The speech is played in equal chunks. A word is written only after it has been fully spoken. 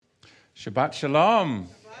Shabbat Shalom.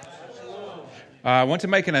 I want to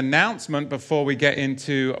make an announcement before we get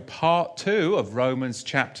into part 2 of Romans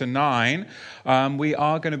chapter 9. We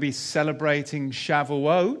are going to be celebrating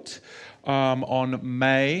Shavuot on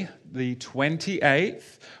May the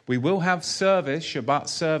 28th. We will have service, Shabbat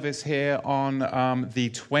service here on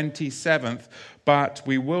the 27th, but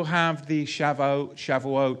we will have the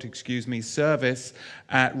Shavuot service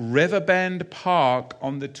at Riverbend Park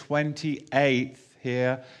on the 28th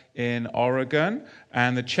here in Oregon,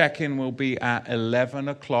 and the check-in will be at 11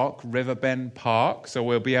 o'clock, Riverbend Park, so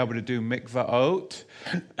we'll be able to do mikvaot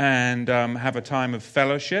and have a time of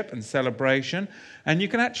fellowship and celebration. And you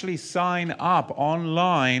can actually sign up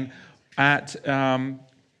online at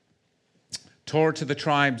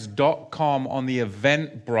TorahToTheTribes.com on the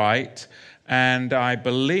Eventbrite, and I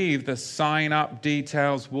believe the sign-up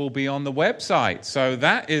details will be on the website. So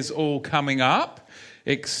that is all coming up.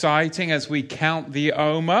 Exciting as we count the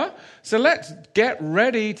Omer. So let's get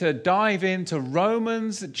ready to dive into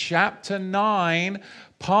Romans chapter 9,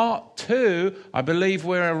 part 2. I believe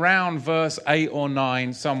we're around verse 8 or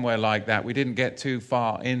 9, somewhere like that. We didn't get too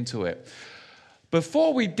far into it.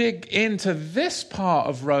 Before we dig into this part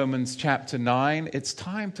of Romans chapter 9, it's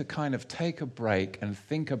time to kind of take a break and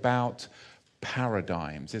think about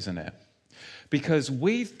paradigms, isn't it? Because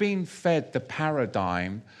we've been fed the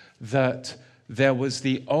paradigm that there was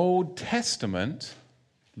the Old Testament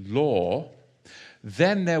law,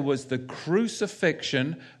 then there was the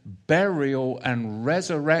crucifixion, burial, and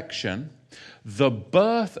resurrection, the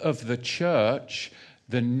birth of the church,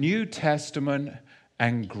 the New Testament,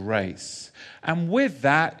 and grace. And with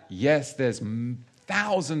that, yes, there's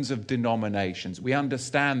thousands of denominations. We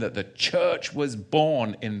understand that the church was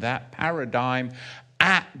born in that paradigm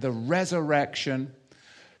at the resurrection,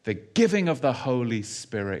 the giving of the Holy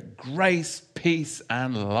Spirit, grace, peace,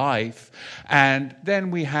 and life. And then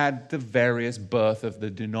we had the various birth of the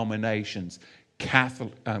denominations,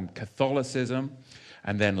 Catholicism,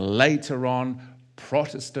 and then later on,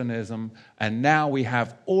 Protestantism. And now we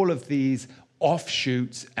have all of these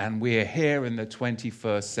offshoots, and we're here in the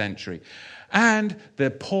 21st century. And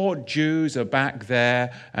the poor Jews are back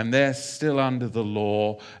there, and they're still under the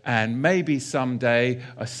law, and maybe someday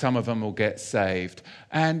some of them will get saved.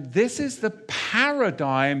 And this is the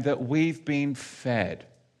paradigm that we've been fed.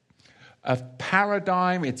 A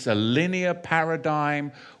paradigm, it's a linear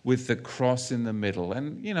paradigm with the cross in the middle.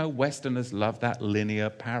 And, you know, Westerners love that linear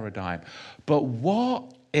paradigm. But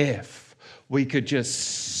what if we could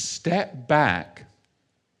just step back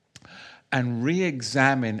and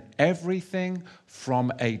re-examine everything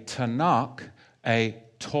from a Tanakh, a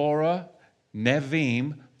Torah,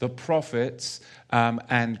 Nevi'im, the prophets,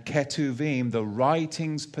 and Ketuvim, the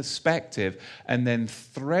writings perspective, and then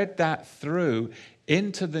thread that through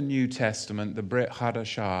into the New Testament, the Brit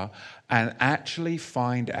Hadashah, and actually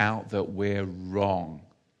find out that we're wrong?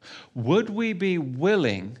 Would we be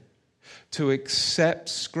willing to accept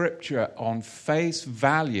Scripture on face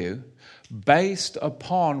value based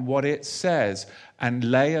upon what it says and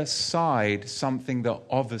lay aside something that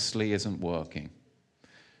obviously isn't working?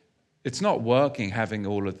 It's not working having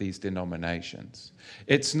all of these denominations.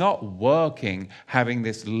 It's not working having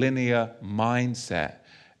this linear mindset.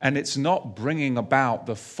 And it's not bringing about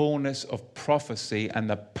the fullness of prophecy and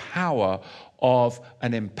the power of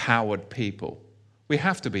an empowered people. We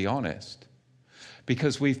have to be honest.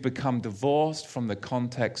 Because we've become divorced from the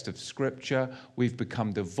context of Scripture. We've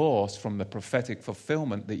become divorced from the prophetic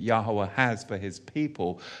fulfillment that Yahweh has for his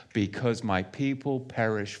people, because my people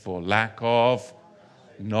perish for lack of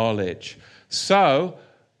knowledge. So,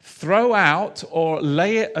 throw out or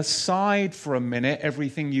lay it aside for a minute,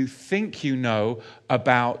 everything you think you know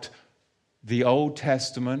about the Old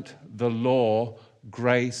Testament, the law,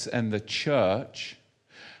 grace, and the church.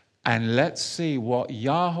 And let's see what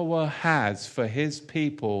Yahweh has for his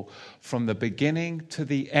people from the beginning to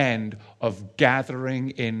the end of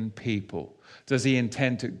gathering in people. Does he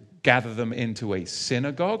intend to gather them into a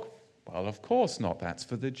synagogue? Well, of course not. That's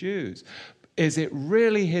for the Jews. Is it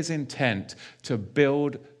really his intent to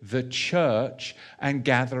build the church and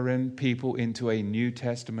gather in people into a New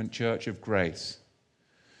Testament church of grace?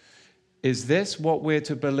 Is this what we're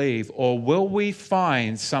to believe? Or will we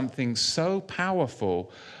find something so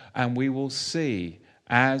powerful? And we will see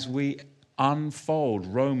as we unfold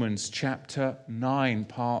Romans chapter 9,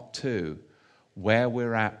 part 2, where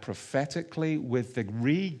we're at prophetically with the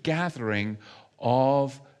regathering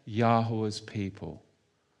of Yahweh's people.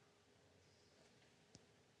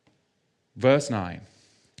 Verse 9.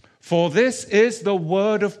 For this is the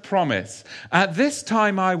word of promise. At this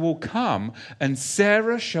time I will come, and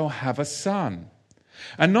Sarah shall have a son.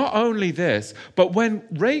 And not only this, but when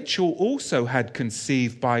Rachel also had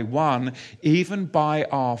conceived by one, even by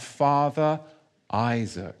our father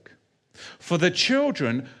Isaac. For the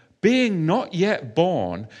children, being not yet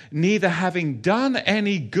born, neither having done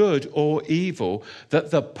any good or evil,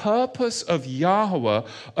 that the purpose of Yahweh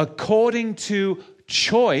according to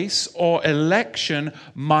choice or election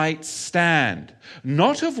might stand,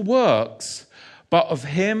 not of works, but of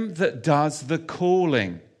him that does the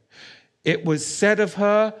calling. It was said of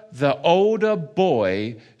her, the older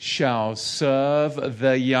boy shall serve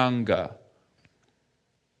the younger.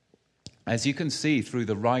 As you can see through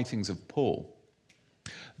the writings of Paul,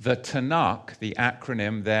 the Tanakh, the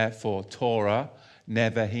acronym there for Torah,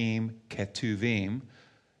 Nevi'im, Ketuvim,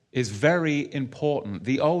 is very important.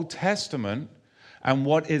 The Old Testament and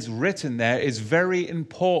what is written there is very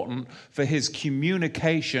important for his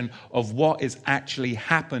communication of what is actually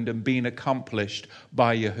happened and been accomplished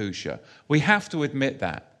by Yahusha. We have to admit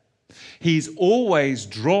that. He's always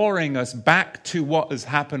drawing us back to what has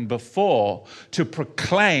happened before to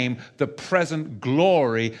proclaim the present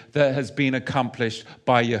glory that has been accomplished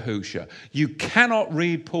by Yahusha. You cannot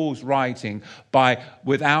read Paul's writing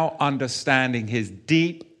without understanding his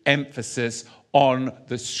deep emphasis on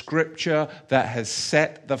the scripture that has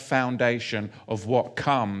set the foundation of what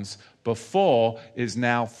comes before is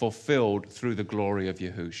now fulfilled through the glory of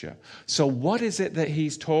Yahusha. So what is it that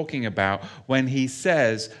he's talking about when he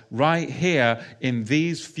says right here in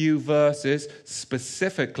these few verses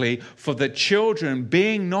specifically, for the children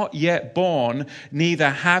being not yet born, neither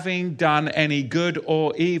having done any good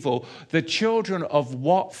or evil? The children of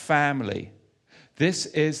what family? This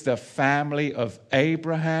is the family of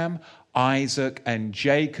Abraham, Isaac, and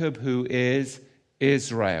Jacob, who is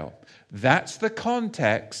Israel. That's the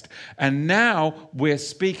context. And now we're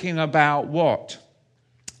speaking about what?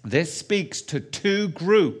 This speaks to two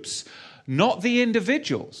groups, not the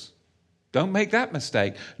individuals. Don't make that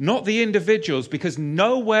mistake. Not the individuals, because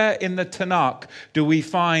nowhere in the Tanakh do we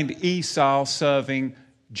find Esau serving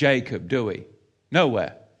Jacob, do we?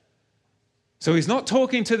 Nowhere. So he's not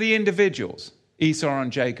talking to the individuals, Esau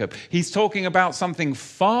and Jacob. He's talking about something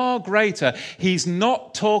far greater. He's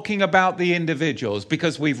not talking about the individuals,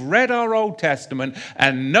 because we've read our Old Testament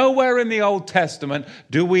and nowhere in the Old Testament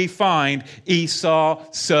do we find Esau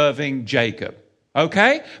serving Jacob.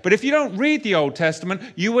 Okay? But if you don't read the Old Testament,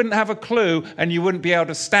 you wouldn't have a clue and you wouldn't be able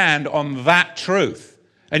to stand on that truth.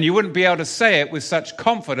 And you wouldn't be able to say it with such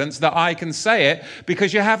confidence that I can say it,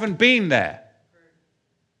 because you haven't been there.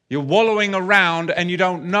 You're wallowing around and you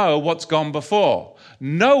don't know what's gone before.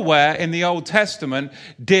 Nowhere in the Old Testament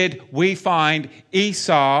did we find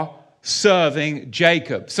Esau serving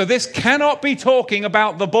Jacob. So this cannot be talking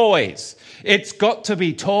about the boys. It's got to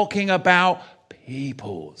be talking about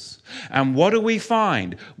peoples. And what do we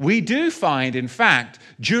find? We do find, in fact,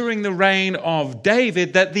 during the reign of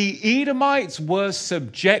David, that the Edomites were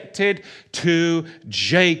subjected to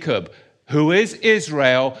Jacob, who is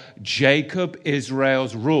Israel, Jacob,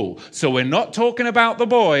 Israel's rule. So we're not talking about the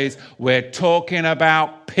boys, we're talking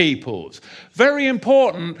about peoples. Very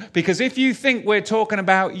important, because if you think we're talking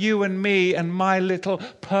about you and me and my little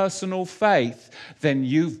personal faith, then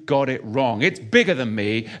you've got it wrong. It's bigger than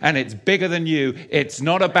me and it's bigger than you. It's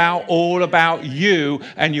not all about you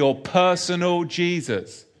and your personal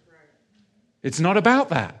Jesus. It's not about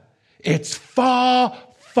that. It's far,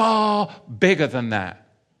 far bigger than that.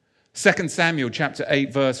 2 Samuel chapter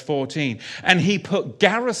 8 verse 14. And he put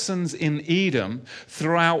garrisons in Edom.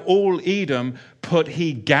 Throughout all Edom put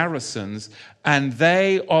he garrisons. And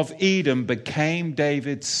they of Edom became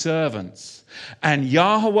David's servants. And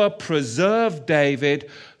Yahweh preserved David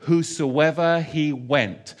whosoever he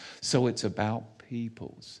went. So it's about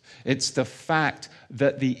peoples. It's the fact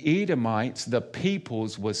that the Edomites, the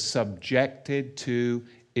peoples, were subjected to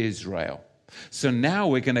Israel. So now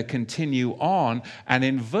we're going to continue on, and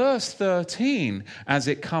in verse 13, as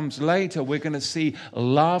it comes later, we're going to see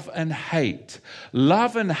love and hate.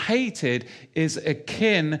 Love and hated is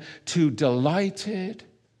akin to delighted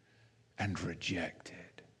and rejected.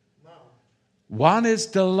 One is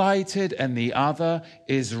delighted and the other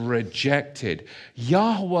is rejected.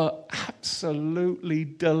 Yahweh absolutely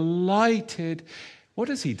delighted. What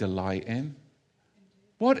does he delight in?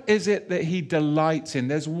 What is it that he delights in?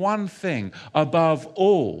 There's one thing above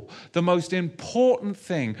all, the most important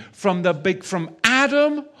thing from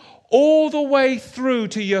Adam all the way through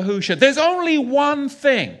to Yahusha. There's only one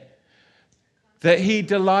thing that he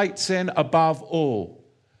delights in above all: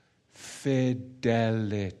 fidelity.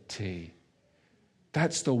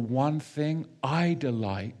 That's the one thing I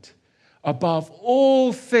delight above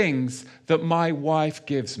all things that my wife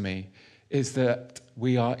gives me, is that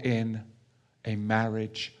we are in a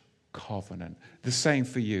marriage covenant. The same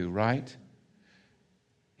for you, right?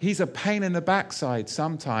 He's a pain in the backside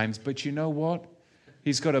sometimes, but you know what?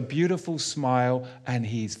 He's got a beautiful smile and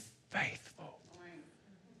he's faithful.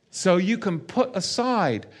 So you can put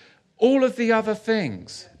aside all of the other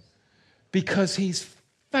things because he's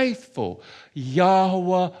faithful.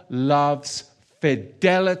 Yahweh loves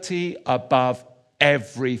fidelity above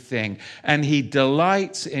everything. And he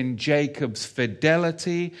delights in Jacob's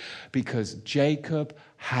fidelity because Jacob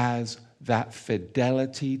has that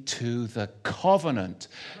fidelity to the covenant.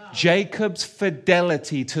 Jacob's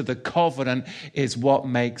fidelity to the covenant is what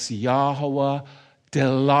makes Yahweh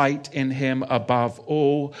delight in him above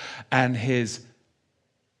all, and his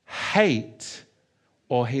hate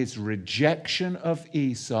or his rejection of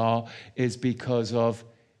Esau is because of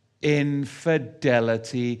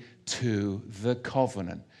infidelity to the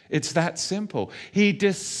covenant. It's that simple. He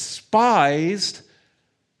despised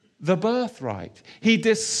the birthright. He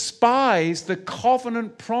despised the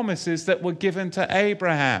covenant promises that were given to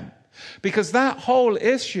Abraham. Because that whole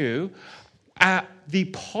issue at the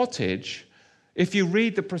pottage, if you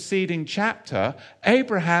read the preceding chapter,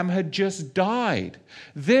 Abraham had just died.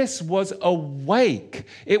 This was a wake.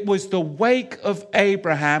 It was the wake of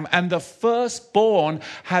Abraham, and the firstborn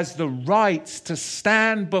has the rights to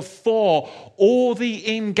stand before all the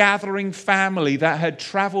ingathering family that had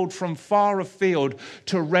traveled from far afield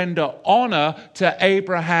to render honor to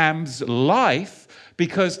Abraham's life.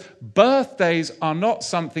 Because birthdays are not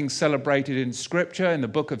something celebrated in Scripture. In the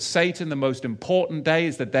book of Satan, the most important day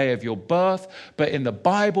is the day of your birth. But in the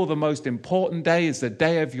Bible, the most important day is the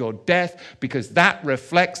day of your death, because that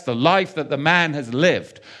reflects the life that the man has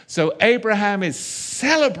lived. So Abraham is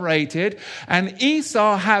celebrated, and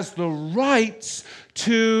Esau has the rights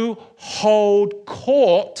to hold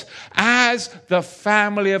court as the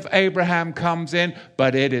family of Abraham comes in,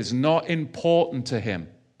 but it is not important to him.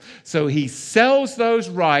 So he sells those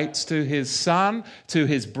rights to his son, to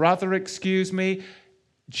his brother,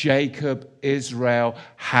 Jacob. Israel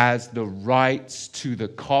has the rights to the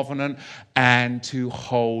covenant and to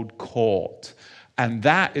hold court. And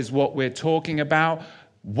that is what we're talking about.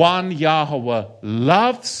 One Yahweh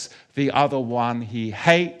loves, the other one he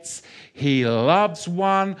hates. He loves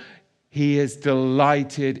one. He is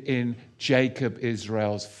delighted in Jacob,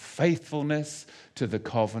 Israel's faithfulness to the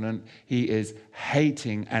covenant. He is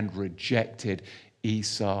hating and rejected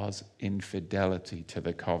Esau's infidelity to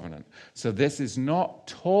the covenant. So this is not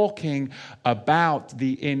talking about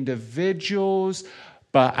the individuals,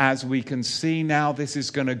 but as we can see now, this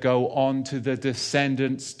is going to go on to the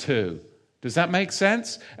descendants too. Does that make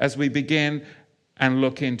sense? As we begin and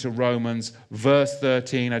look into Romans verse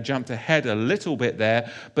 13. I jumped ahead a little bit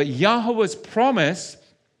there, but Yahweh's promise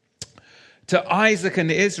to Isaac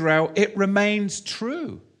and Israel, it remains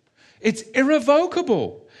true. It's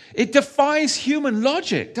irrevocable. It defies human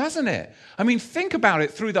logic, doesn't it? I mean, think about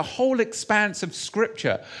it through the whole expanse of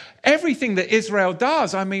Scripture. Everything that Israel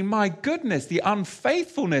does, I mean, my goodness, the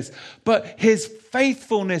unfaithfulness, but his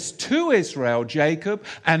faithfulness to Israel, Jacob,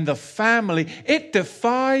 and the family, it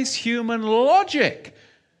defies human logic.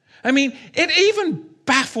 I mean, it even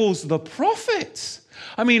baffles the prophets.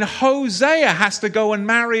 I mean, Hosea has to go and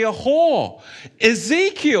marry a whore.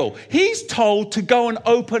 Ezekiel, he's told to go and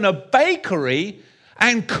open a bakery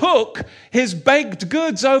and cook his baked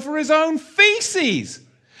goods over his own feces.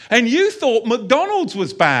 And you thought McDonald's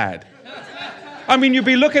was bad. I mean, you'd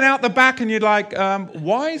be looking out the back and you'd like,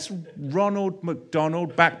 why is Ronald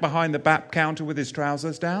McDonald back behind the back counter with his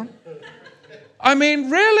trousers down? I mean,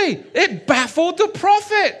 really, it baffled the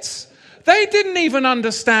prophets. They didn't even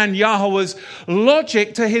understand Yahweh's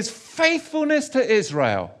logic to his faithfulness to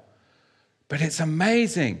Israel. But it's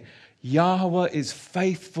amazing. Yahweh is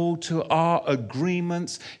faithful to our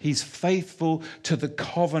agreements. He's faithful to the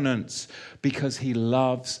covenants because he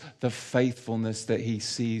loves the faithfulness that he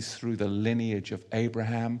sees through the lineage of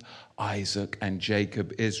Abraham, Isaac, and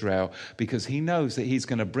Jacob, Israel, because he knows that he's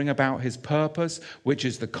going to bring about his purpose, which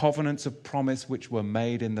is the covenants of promise which were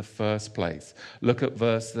made in the first place. Look at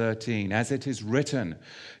verse 13. As it is written,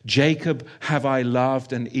 Jacob have I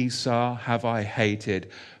loved and Esau have I hated.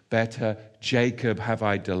 Better, Jacob have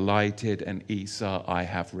I delighted and Esau I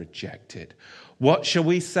have rejected. What shall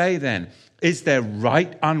we say then? Is there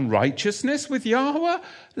unrighteousness with Yahweh?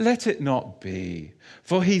 Let it not be.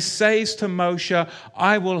 For he says to Moshe,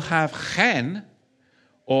 I will have chen,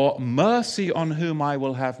 or mercy on whom I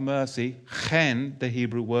will have mercy, chen, the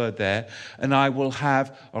Hebrew word there, and I will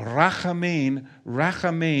have rachamim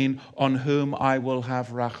on whom I will have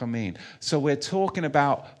rachamim. So we're talking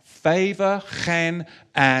about favor, chen,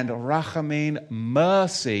 and rachamim,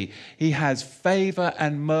 mercy. He has favor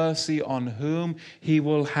and mercy on whom he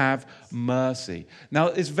will have mercy. Now,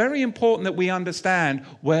 it's very important that we understand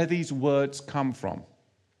where these words come from.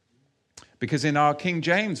 Because in our King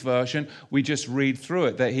James Version, we just read through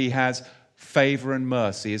it that he has favor and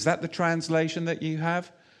mercy. Is that the translation that you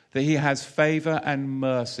have? That he has favor and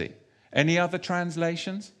mercy. Any other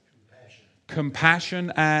translations?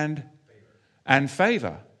 Compassion and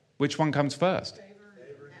favor. Which one comes first?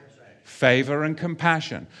 Favor and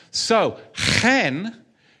compassion. So, chen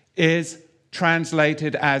is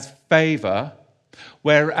translated as favor,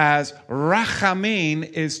 whereas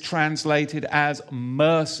rachamim is translated as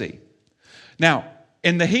mercy. Now,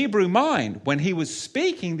 in the Hebrew mind, when he was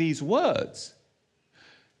speaking these words,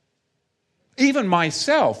 even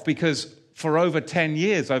myself, because for over 10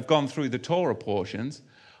 years I've gone through the Torah portions,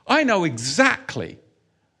 I know exactly,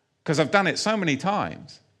 because I've done it so many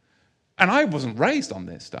times, and I wasn't raised on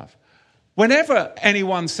this stuff. Whenever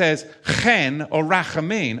anyone says chen or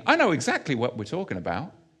rachamim, I know exactly what we're talking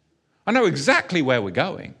about. I know exactly where we're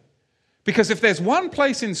going. Because if there's one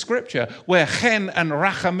place in Scripture where chen and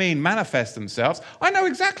rachamim manifest themselves, I know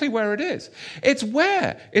exactly where it is. It's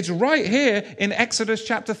where? It's right here in Exodus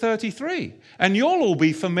chapter 33. And you'll all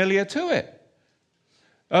be familiar to it.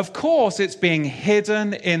 Of course, it's being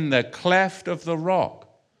hidden in the cleft of the rock.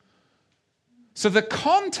 So the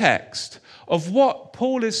context of what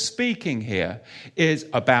Paul is speaking here is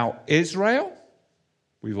about Israel.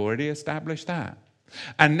 We've already established that.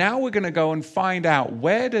 And now we're going to go and find out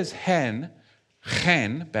where does chen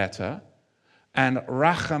better, and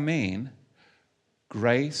rachamim,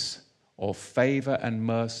 grace or favor and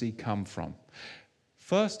mercy, come from.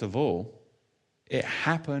 First of all, it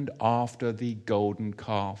happened after the golden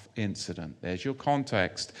calf incident. There's your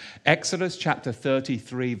context. Exodus chapter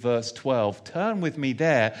 33, verse 12. Turn with me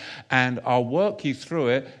there, and I'll work you through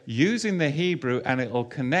it using the Hebrew, and it'll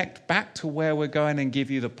connect back to where we're going and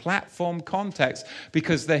give you the platform context,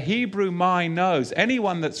 because the Hebrew mind knows,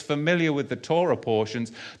 anyone that's familiar with the Torah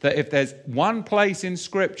portions, that if there's one place in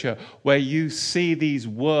Scripture where you see these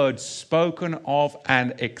words spoken of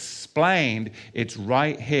and explained, it's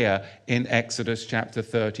right here in Exodus chapter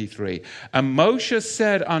 33. And Moshe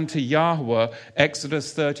said unto Yahweh,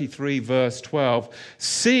 Exodus 33 verse 12,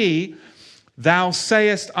 See, thou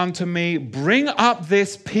sayest unto me, Bring up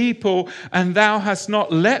this people, and thou hast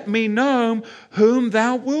not let me know whom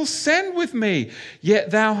thou wilt send with me. Yet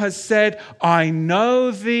thou hast said, I know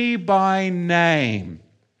thee by name.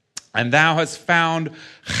 And thou hast found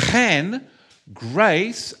chen,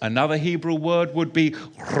 grace, another Hebrew word would be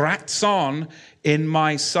ratzon, in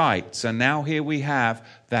my sight. So now here we have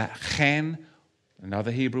that chen, another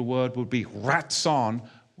Hebrew word would be ratzon,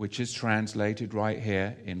 which is translated right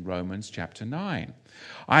here in Romans chapter 9.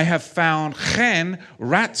 I have found chen,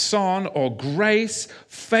 ratzon, or grace,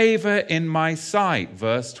 favor in my sight.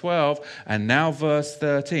 Verse 12, and now verse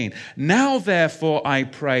 13. Now therefore I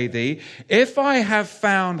pray thee, if I have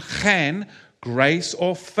found chen, grace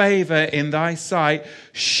or favor in thy sight,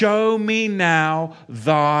 show me now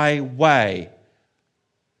thy way.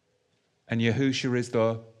 And Yahushua is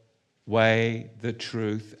the way, the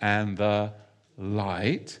truth, and the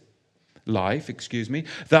life,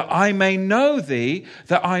 that I may know thee,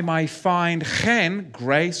 that I may find chen,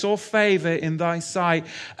 grace or favor in thy sight,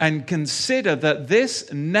 and consider that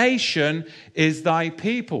this nation is thy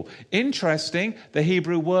people. Interesting, the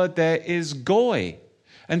Hebrew word there is goy.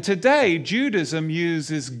 And today, Judaism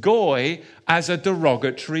uses goy as a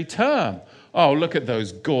derogatory term. Oh, look at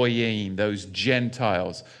those goyim, those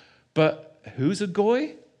Gentiles. But who's a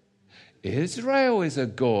goy? Israel is a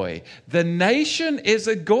goy. The nation is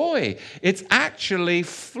a goy. It's actually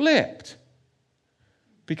flipped,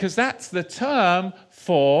 because that's the term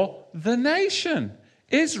for the nation.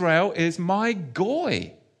 Israel is my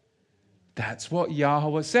goy. That's what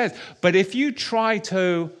Yahweh says. But if you try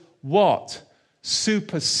to what?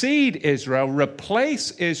 Supersede Israel,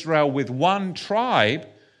 replace Israel with one tribe,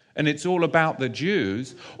 and it's all about the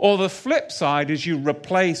Jews, or the flip side is you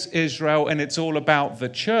replace Israel and it's all about the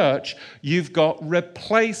church, you've got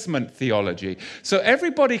replacement theology. So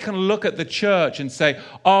everybody can look at the church and say,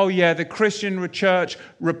 oh yeah, the Christian church,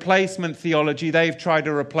 replacement theology, they've tried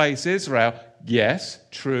to replace Israel. Yes,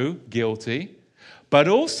 true, guilty. But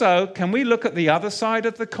also, can we look at the other side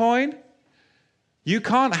of the coin? You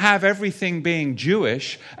can't have everything being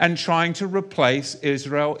Jewish and trying to replace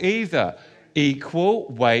Israel either. equal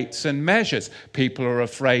weights and measures. People are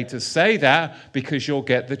afraid to say that because you'll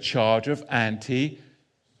get the charge of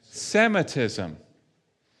anti-Semitism.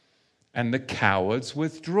 And the cowards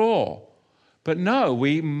withdraw. But no,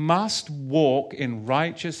 we must walk in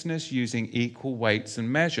righteousness using equal weights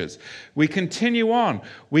and measures. We continue on.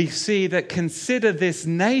 We see that consider this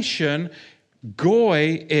nation,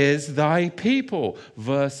 Goy is thy people.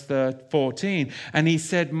 Verse 14. And he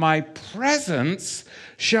said, my presence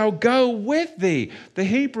shall go with thee. The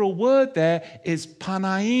Hebrew word there is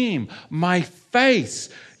panaim, my face.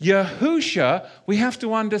 Yahusha, we have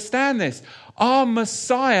to understand this. Our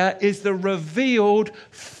Messiah is the revealed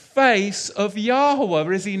face of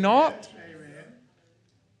Yahweh, is he not? Amen.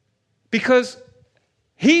 Because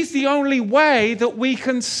he's the only way that we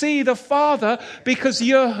can see the Father, because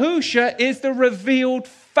Yahusha is the revealed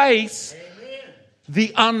face, amen,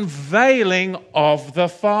 the unveiling of the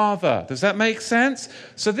Father. Does that make sense?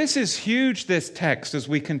 So this is huge, this text, as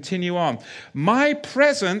we continue on. My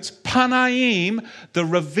presence, panaim, the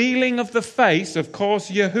revealing of the face, of course,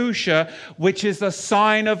 Yahusha, which is a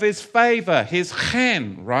sign of his favor, his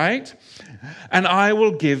chen, right? And I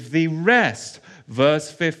will give thee rest. Verse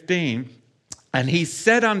 15. And he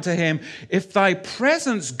said unto him, if thy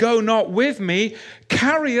presence go not with me,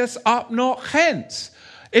 carry us up not hence.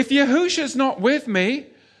 If Yahusha's not with me,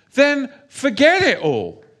 then forget it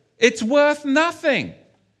all. It's worth nothing.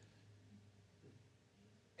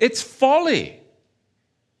 It's folly.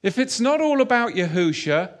 If it's not all about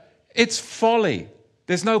Yahusha, it's folly.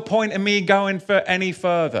 There's no point in me going for any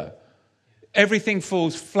further. Everything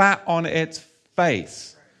falls flat on its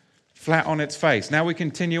face. Flat on its face. Now we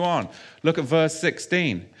continue on. Look at verse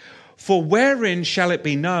 16. For wherein shall it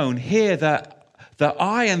be known here that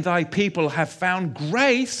I and thy people have found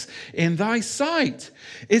grace in thy sight?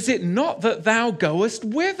 Is it not that thou goest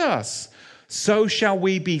with us? So shall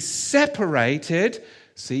we be separated.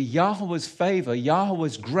 See, Yahweh's favor,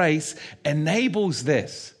 Yahweh's grace enables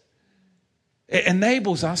this. It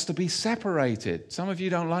enables us to be separated. Some of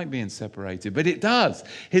you don't like being separated, but it does.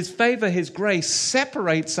 His favor, his grace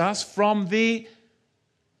separates us from the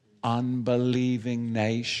unbelieving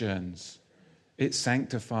nations. It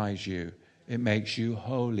sanctifies you. It makes you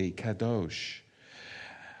holy, kadosh.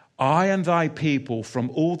 I and thy people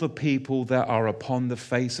from all the people that are upon the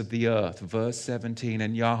face of the earth. Verse 17,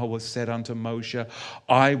 and Yahweh said unto Moshe,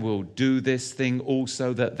 I will do this thing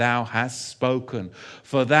also that thou hast spoken.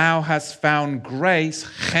 For thou hast found grace,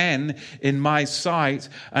 chen, in my sight,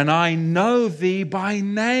 and I know thee by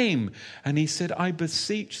name. And he said, I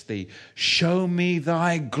beseech thee, show me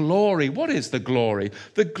thy glory. What is the glory?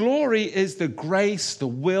 The glory is the grace, the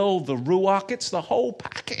will, the ruach. It's the whole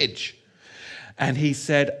package. And he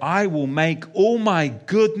said, I will make all my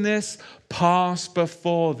goodness pass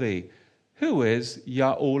before thee. Who is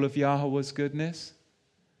all of Yahweh's goodness?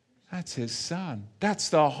 That's his son. That's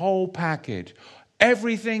the whole package.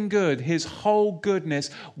 Everything good, his whole goodness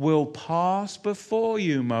will pass before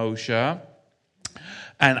you, Moshe.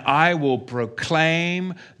 And I will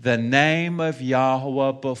proclaim the name of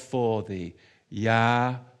Yahweh before thee.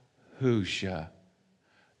 Yahusha.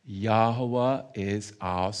 Yahweh is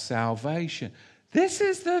our salvation. This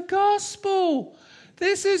is the gospel.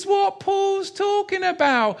 This is what Paul's talking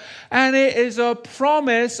about. And it is a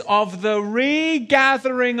promise of the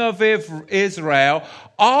regathering of Israel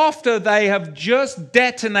after they have just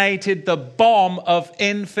detonated the bomb of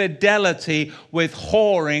infidelity with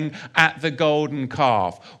whoring at the golden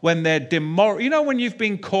calf. When they're you know when you've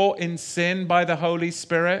been caught in sin by the Holy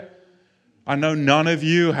Spirit? I know none of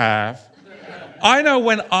you have. I know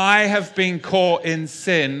when I have been caught in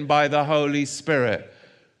sin by the Holy Spirit,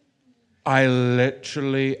 I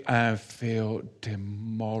literally feel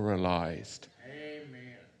demoralized.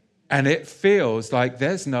 Amen. And it feels like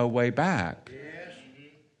there's no way back. Yes.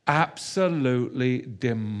 Absolutely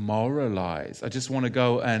demoralized. I just want to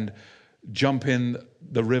go and jump in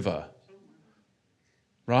the river.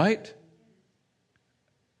 Right?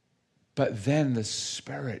 But then the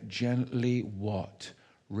Spirit gently what?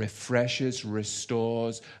 Refreshes,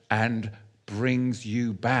 restores, and brings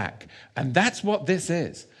you back. And that's what this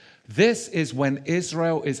is. This is when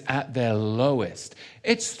Israel is at their lowest.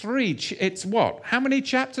 It's what? How many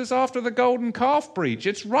chapters after the golden calf breach?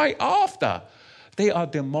 It's right after. They are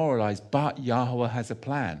demoralized, but Yahweh has a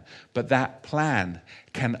plan. But that plan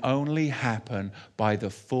can only happen by the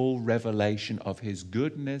full revelation of his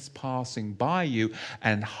goodness passing by you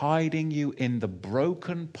and hiding you in the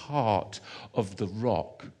broken part of the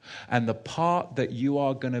rock. And the part that you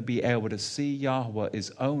are going to be able to see Yahweh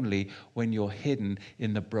is only when you're hidden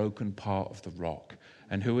in the broken part of the rock.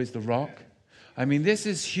 And who is the rock? I mean, this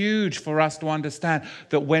is huge for us to understand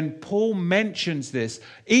that when Paul mentions this,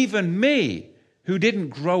 even me, who didn't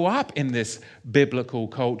grow up in this biblical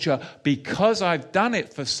culture, because I've done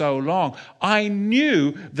it for so long, I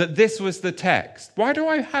knew that this was the text. Why do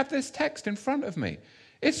I have this text in front of me?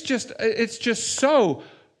 It's just so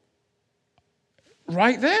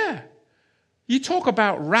right there. You talk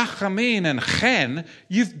about rachamim and chen,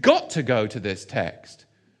 you've got to go to this text.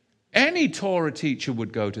 Any Torah teacher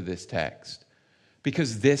would go to this text,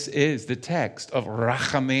 because this is the text of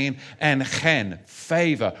rachamim and chen,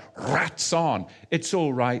 favor, ratzon. It's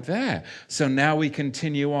all right there. So now we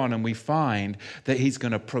continue on and we find that he's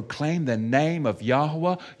going to proclaim the name of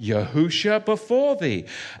Yahweh, Yahusha, before thee.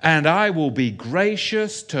 And I will be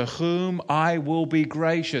gracious to whom I will be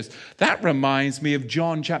gracious. That reminds me of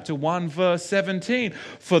John chapter 1, verse 17.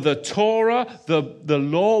 For the Torah, the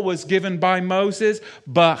law was given by Moses,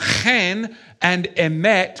 but chen and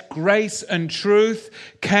emet, grace and truth,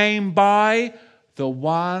 came by the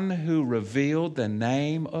one who revealed the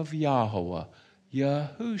name of Yahweh,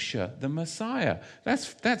 Yahusha, the Messiah.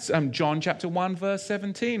 That's John chapter 1, verse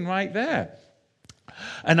 17 right there.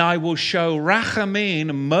 And I will show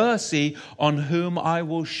rachamim, mercy, on whom I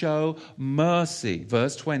will show mercy.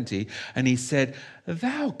 Verse 20, and he said,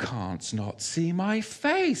 thou canst not see my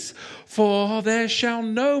face, for there shall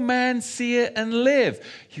no man see it and live.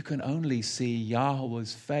 You can only see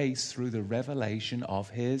Yahweh's face through the revelation of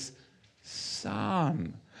his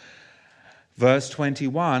Son. Verse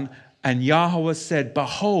 21, and Yahweh said,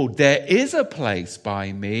 behold, there is a place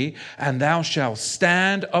by me, and thou shalt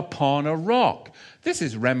stand upon a rock. This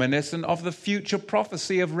is reminiscent of the future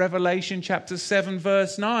prophecy of Revelation chapter 7,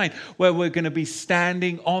 verse 9, where we're going to be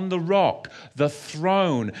standing on the rock, the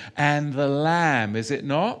throne, and the Lamb, is it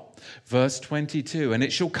not? Verse 22, and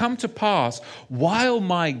it shall come to pass, while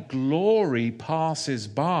my glory passes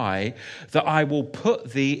by, that I will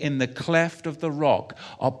put thee in the cleft of the rock.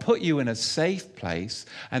 I'll put you in a safe place,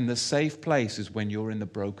 and the safe place is when you're in the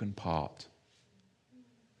broken part.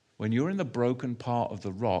 When you're in the broken part of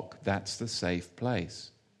the rock, that's the safe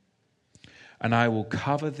place. And I will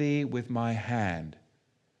cover thee with my hand.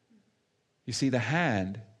 You see, the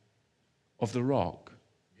hand of the rock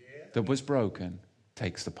that was broken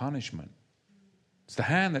takes the punishment. It's the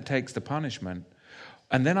hand that takes the punishment.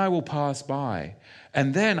 And then I will pass by.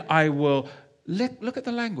 And then I will, look at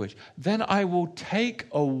the language. Then I will take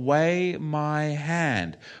away my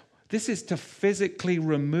hand. This is to physically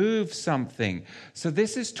remove something. So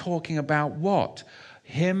this is talking about what?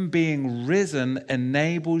 Him being risen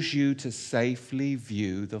enables you to safely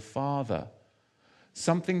view the Father.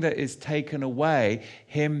 Something that is taken away,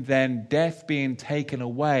 him then, death being taken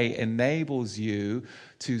away, enables you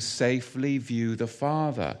to safely view the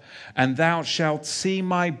Father. And thou shalt see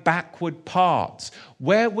my backward parts.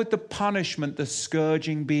 Where would the punishment, the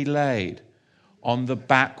scourging be laid? On the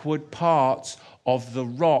backward parts of the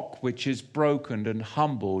rock which is broken and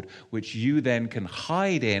humbled, which you then can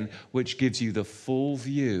hide in, which gives you the full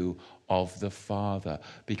view of the Father,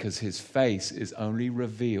 because his face is only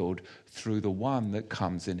revealed through the one that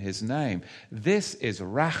comes in his name. This is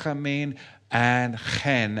rachamim and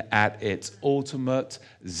chen at its ultimate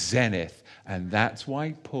zenith. And that's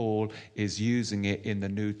why Paul is using it in the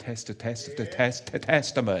New Testament.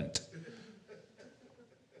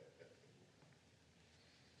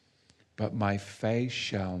 But my face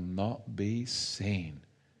shall not be seen.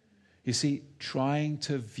 You see, trying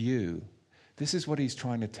to view, this is what he's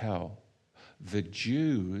trying to tell the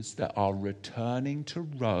Jews that are returning to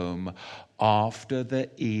Rome after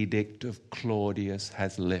the edict of Claudius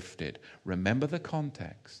has lifted. Remember the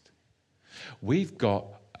context. We've got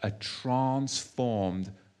a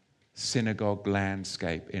transformed synagogue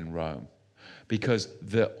landscape in Rome, because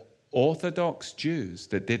the Orthodox Jews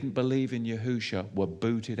that didn't believe in Yahusha were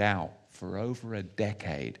booted out for over a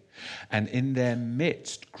decade. And in their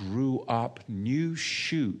midst grew up new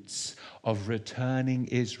shoots of returning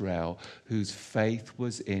Israel whose faith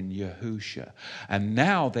was in Yahusha. And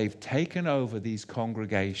now they've taken over these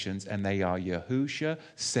congregations, and they are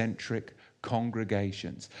Yahusha-centric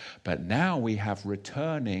congregations. But now we have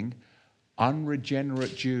returning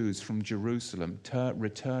unregenerate Jews from Jerusalem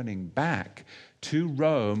returning back to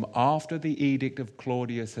Rome after the edict of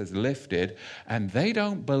Claudius has lifted, and they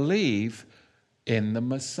don't believe in the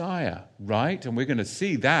Messiah, right? And we're going to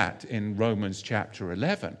see that in Romans chapter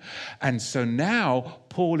 11. And so now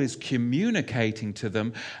Paul is communicating to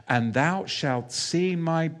them, and thou shalt see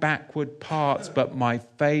my backward parts, but my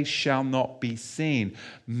face shall not be seen.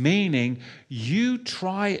 Meaning, you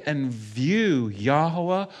try and view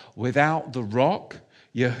Yahweh without the rock,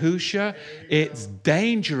 Yahusha, it's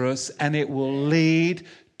dangerous, and it will lead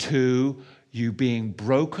to you being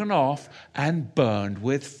broken off and burned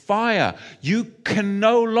with fire. You can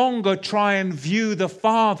no longer try and view the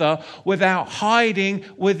Father without hiding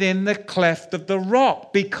within the cleft of the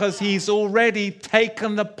rock, because he's already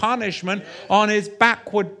taken the punishment on his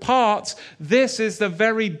backward parts. This is the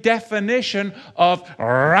very definition of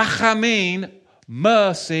rachamim,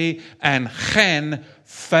 mercy, and chen,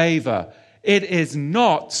 favor. It is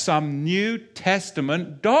not some New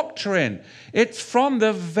Testament doctrine. It's from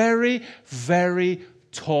the very, very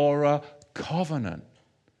Torah covenant.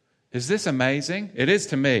 Is this amazing? It is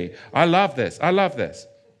to me. I love this. I love this.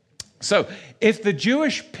 So, if the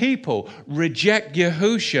Jewish people reject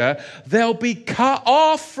Yahusha, they'll be cut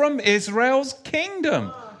off from Israel's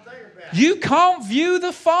kingdom. You can't view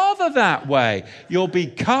the Father that way. You'll be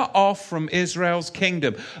cut off from Israel's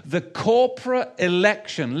kingdom. The corporate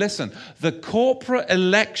election, listen, the corporate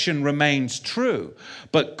election remains true,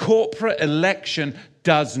 but corporate election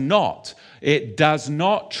does not. It does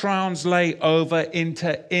not translate over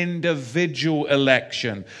into individual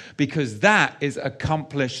election, because that is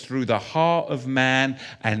accomplished through the heart of man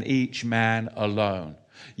and each man alone.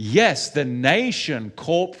 Yes, the nation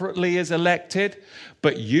corporately is elected,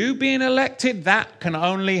 but you being elected, that can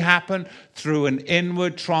only happen through an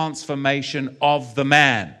inward transformation of the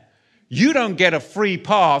man. You don't get a free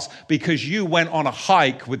pass because you went on a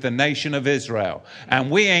hike with the nation of Israel. And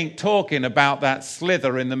we ain't talking about that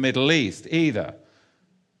slither in the Middle East either.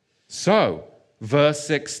 So, verse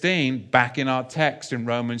 16, back in our text in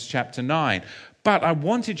Romans chapter 9. But I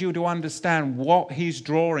wanted you to understand what he's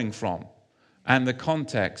drawing from and the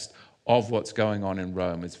context of what's going on in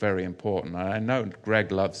Rome. It's very important. I know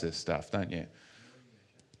Greg loves this stuff, don't you?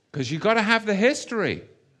 Because you've got to have the history,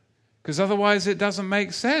 because otherwise it doesn't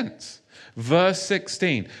make sense. Verse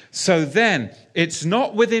 16, so then it's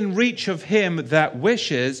not within reach of him that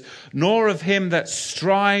wishes, nor of him that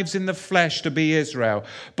strives in the flesh to be Israel,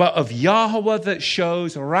 but of Yahweh that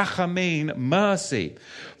shows rachamim, mercy.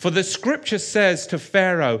 For the scripture says to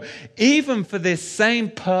Pharaoh, even for this same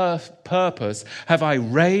purpose have I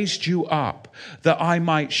raised you up, that I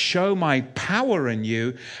might show my power in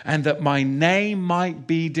you, and that my name might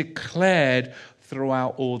be declared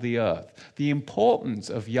throughout all the earth. The importance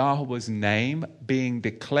of Yahweh's name being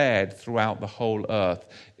declared throughout the whole earth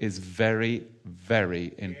is very,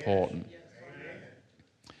 very important.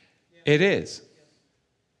 It is.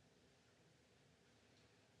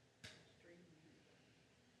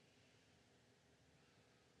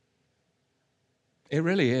 It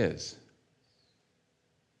really is.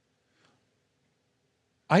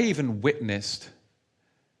 I even witnessed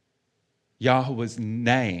Yahweh's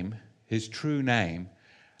name, his true name,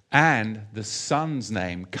 and the Son's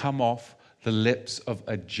name come off the lips of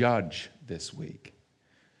a judge this week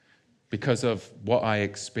because of what I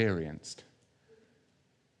experienced.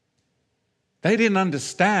 They didn't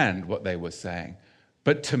understand what they were saying,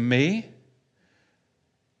 but to me,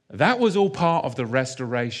 that was all part of the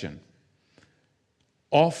restoration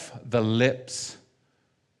off the lips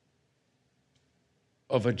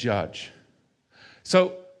of a judge.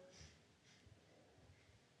 So,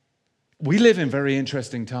 we live in very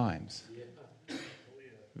interesting times.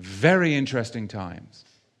 Very interesting times.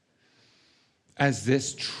 As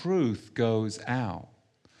this truth goes out.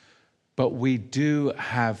 But we do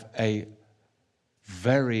have a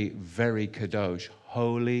very, very kadosh,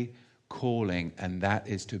 holy calling, and that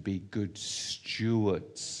is to be good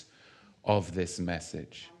stewards of this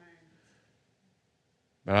message.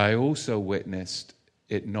 But I also witnessed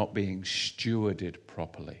it not being stewarded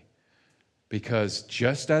properly. Because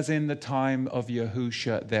just as in the time of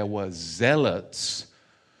Yahusha, there were zealots,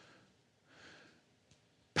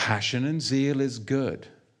 passion and zeal is good.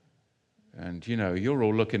 And, you know, you're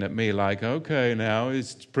all looking at me like, okay, now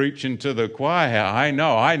he's preaching to the choir. I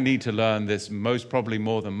know, I need to learn this probably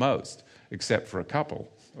more than most, except for a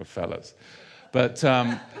couple of fellas. But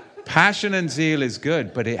passion and zeal is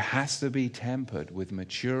good, but it has to be tempered with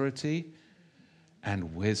maturity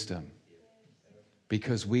and wisdom.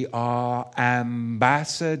 Because we are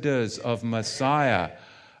ambassadors of Messiah,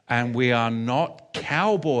 and we are not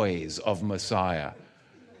cowboys of Messiah.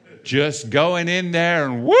 Just going in there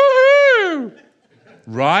and woohoo,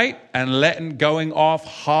 right? And going off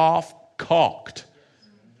half-cocked.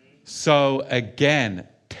 So again,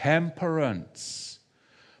 temperance.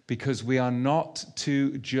 Because we are not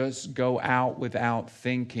to just go out without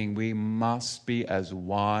thinking. We must be as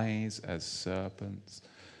wise as serpents.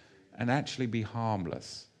 And actually be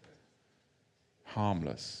harmless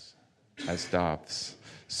as doves.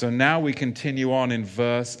 So now we continue on in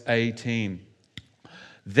verse 18.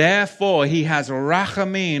 Therefore, he has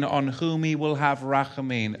rachamim on whom he will have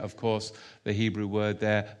rachamim. Of course, the Hebrew word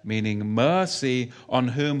there meaning mercy, on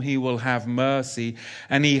whom he will have mercy.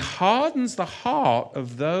 And he hardens the heart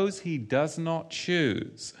of those he does not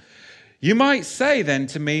choose. You might say then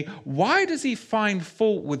to me, why does he find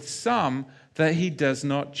fault with some that he does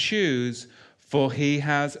not choose? For he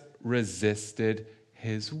has resisted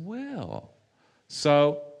his will.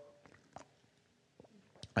 So,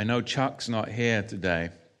 I know Chuck's not here today,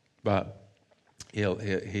 but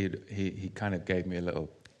he kind of gave me a little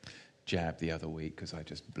jab the other week because I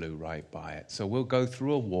just blew right by it. So we'll go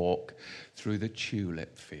through a walk through the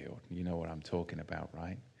tulip field. You know what I'm talking about,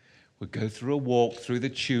 right? We'll go through a walk through the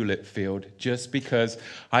tulip field just because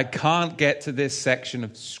I can't get to this section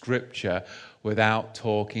of Scripture without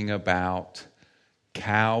talking about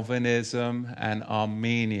Calvinism and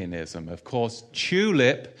Arminianism. Of course,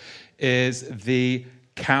 tulip is the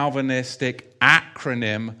Calvinistic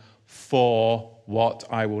acronym for what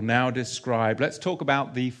I will now describe. Let's talk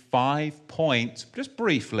about the 5 points, just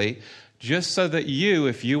briefly, just so that you,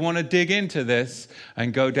 if you want to dig into this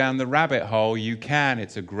and go down the rabbit hole, you can.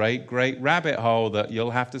 It's a great, great rabbit hole that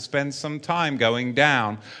you'll have to spend some time going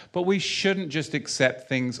down. But we shouldn't just accept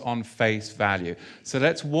things on face value. So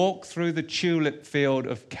let's walk through the tulip field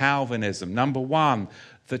of Calvinism. Number 1,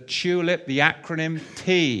 the tulip, the acronym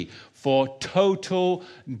T, for total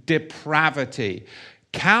depravity.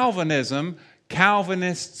 Calvinists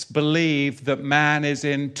believe that man is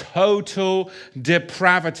in total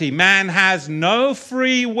depravity. Man has no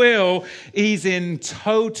free will. He's in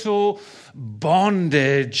total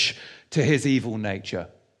bondage to his evil nature.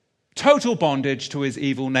 Total bondage to his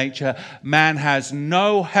evil nature. Man has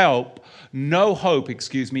no hope,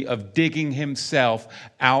 of digging himself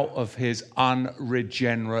out of his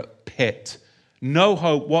unregenerate pit. No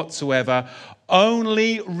hope whatsoever.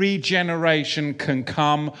 Only regeneration can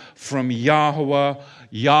come from Yahweh.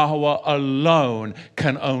 Yahweh alone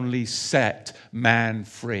can only set man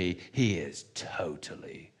free. He is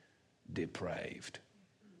totally depraved.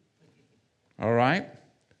 All right?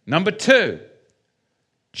 Number 2,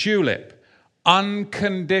 tulip,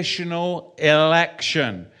 unconditional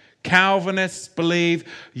election. Calvinists believe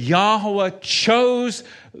Yahweh chose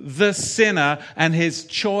the sinner, and his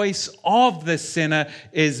choice of the sinner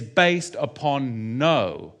is based upon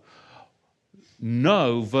no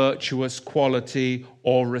virtuous quality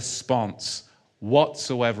or response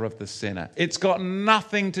whatsoever of the sinner. It's got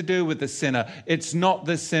nothing to do with the sinner. It's not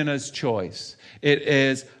the sinner's choice. It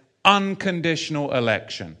is unconditional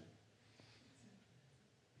election.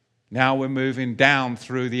 Now we're moving down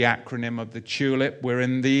through the acronym of the tulip. We're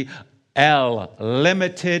in the L,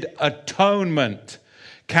 limited atonement.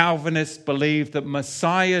 Calvinists believe that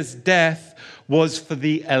Messiah's death was for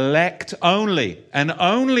the elect only, and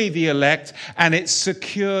only the elect, and it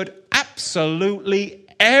secured absolutely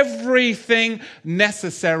everything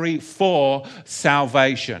necessary for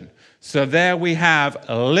salvation. So there we have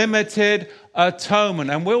limited atonement.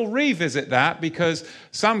 And we'll revisit that because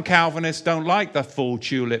some Calvinists don't like the full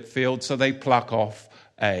tulip field, so they pluck off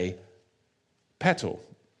a petal.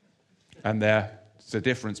 And there's a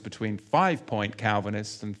difference between 5-point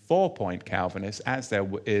Calvinists and 4-point Calvinists, as there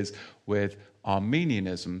is with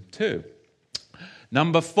Arminianism too.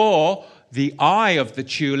 Number 4, the I of the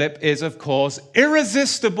tulip is, of course,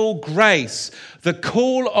 irresistible grace. The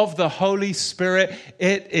call of the Holy Spirit,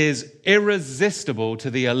 it is irresistible to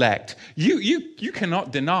the elect. You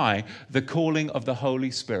cannot deny the calling of the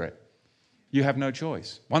Holy Spirit. You have no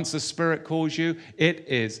choice. Once the Spirit calls you, it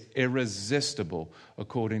is irresistible,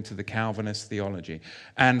 according to the Calvinist theology.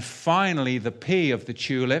 And finally, the P of the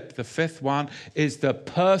tulip, the 5th one, is the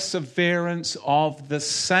perseverance of the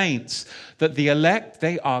saints. That the elect,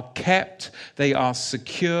 they are kept, they are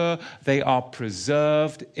secure, they are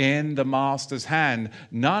preserved in the Master's hand.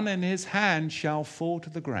 None in his hand shall fall to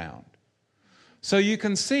the ground. So you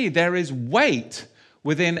can see there is weight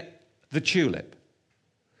within the tulip.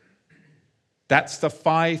 That's the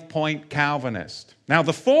 5-point Calvinist. Now,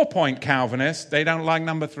 the 4-point Calvinist, they don't like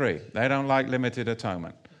number 3. They don't like limited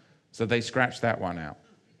atonement. So they scratch that one out.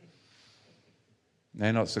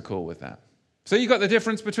 They're not so cool with that. So you've got the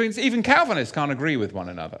difference between, even Calvinists can't agree with one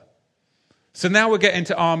another. So now we're getting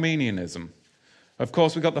to Arminianism. Of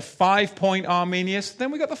course, we've got the 5-point Arminius,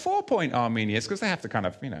 then we've got the 4-point Arminius, because they have to kind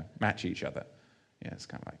of, match each other. Yeah, it's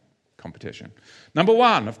kind of like competition. Number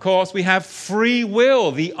one, of course, we have free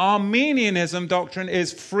will. The Arminianism doctrine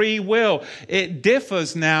is free will. It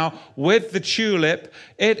differs now with the tulip.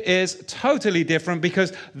 It is totally different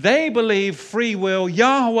because they believe free will.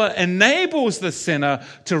 Yahweh enables the sinner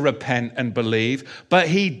to repent and believe, but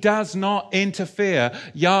he does not interfere.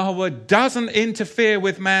 Yahweh doesn't interfere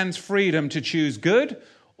with man's freedom to choose good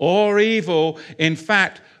or evil. In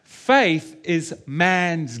fact, faith is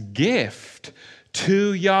man's gift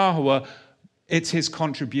to Yahweh. It's his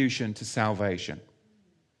contribution to salvation.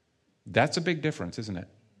 That's a big difference, isn't it?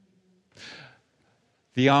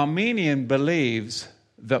 The Arminian believes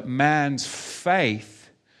that man's faith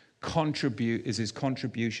is his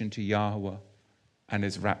contribution to Yahweh and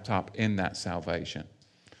is wrapped up in that salvation.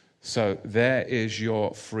 So there is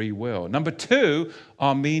your free will. Number two,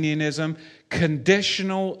 Arminianism,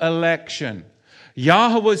 conditional election.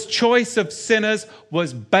 Yahweh's choice of sinners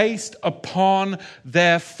was based upon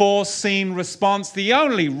their foreseen response. The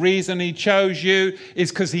only reason he chose you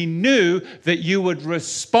is because he knew that you would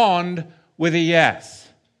respond with a yes.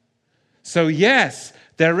 So yes,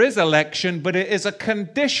 there is election, but it is a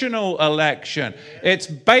conditional election. It's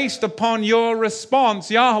based upon your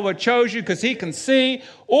response. Yahweh chose you because he can see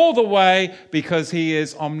all the way, because he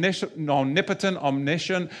is omnipotent,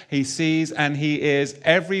 omniscient. He sees and he is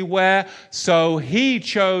everywhere. So he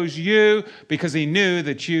chose you because he knew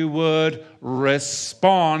that you would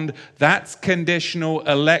respond. That's conditional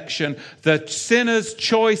election. The sinner's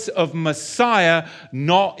choice of Messiah,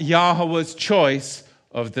 not Yahweh's choice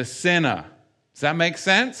of the sinner. Does that make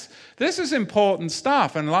sense? This is important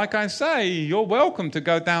stuff. And like I say, you're welcome to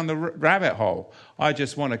go down the rabbit hole. I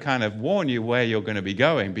just want to kind of warn you where you're going to be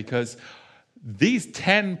going, because these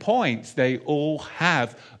 10 points, they all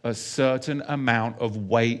have a certain amount of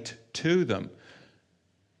weight to them.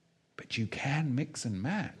 But you can mix and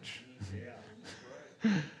match.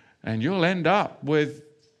 And you'll end up with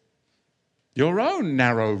your own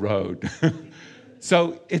narrow road.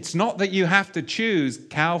 So it's not that you have to choose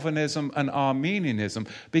Calvinism and Arminianism,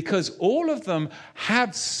 because all of them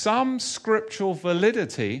have some scriptural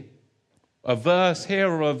validity, a verse here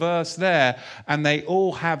or a verse there, and they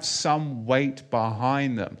all have some weight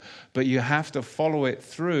behind them. But you have to follow it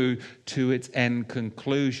through to its end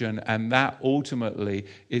conclusion, and that ultimately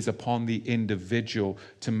is upon the individual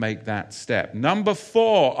to make that step. Number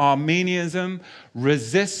 4, Arminianism,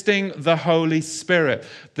 resisting the Holy Spirit.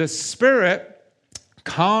 The Spirit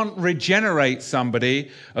can't regenerate somebody,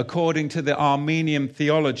 according to the Arminian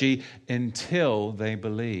theology, until they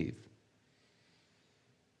believe.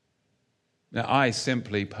 Now, I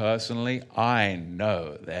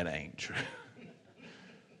know that ain't true.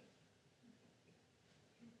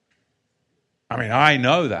 I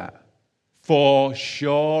know that for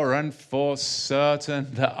sure and for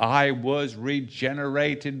certain, that I was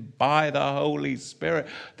regenerated by the Holy Spirit.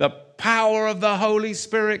 The power of the Holy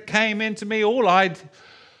Spirit came into me.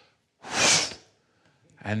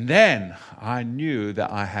 And then I knew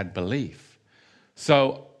that I had belief.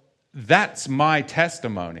 So that's my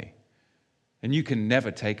testimony. And you can never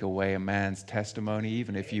take away a man's testimony,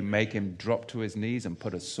 even if you make him drop to his knees and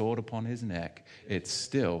put a sword upon his neck. It's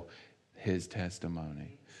still his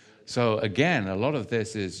testimony. So again, a lot of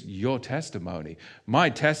this is your testimony. My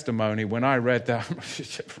testimony, when I read that,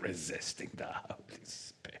 resisting the Holy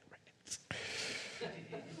Spirit,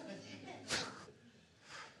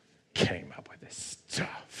 came up with this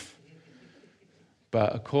stuff.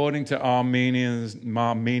 But according to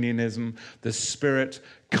Arminianism, the Spirit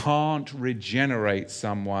can't regenerate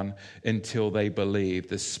someone until they believe.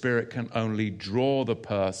 The Spirit can only draw the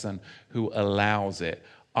person who allows it.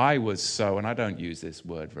 I was so, and I don't use this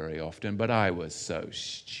word very often, but I was so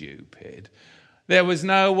stupid. There was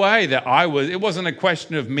no way that it wasn't a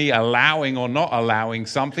question of me allowing or not allowing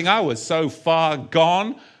something. I was so far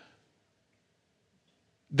gone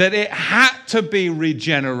that it had to be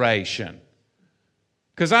regeneration.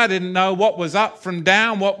 Because I didn't know what was up from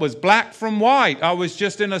down, what was black from white. I was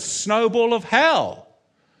just in a snowball of hell.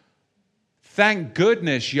 Thank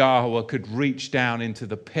goodness Yahweh could reach down into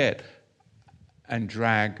the pit and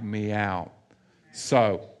drag me out.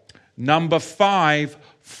 So, number 5,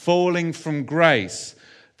 falling from grace.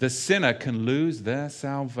 The sinner can lose their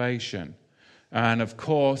salvation. And of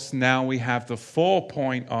course, now we have the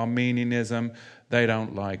 4-point Arminianism. They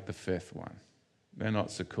don't like the 5th one. They're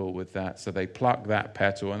not so cool with that. So they pluck that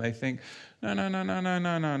petal and they think, no,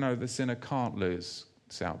 the sinner can't lose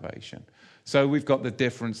salvation. So we've got the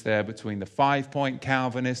difference there between the 5-point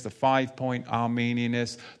Calvinist, the 5-point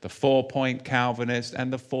Arminianist, the 4-point Calvinist,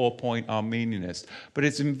 and the 4-point Arminianist. But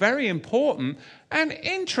it's very important and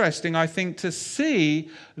interesting, I think, to see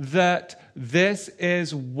that this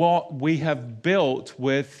is what we have built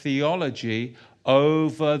with theology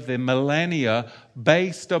over the millennia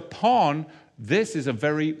based upon this is a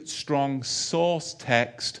very strong source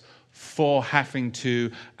text for having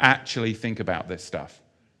to actually think about this stuff.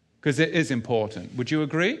 Because it is important. Would you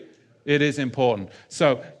agree? It is important.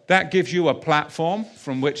 So that gives you a platform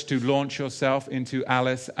from which to launch yourself into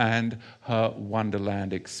Alice and her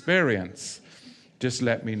Wonderland experience. Just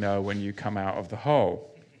let me know when you come out of the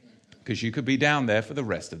hole, because you could be down there for the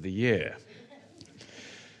rest of the year.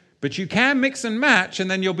 But you can mix and match,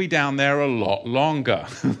 and then you'll be down there a lot longer.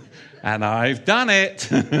 And I've done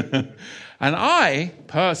it. And I,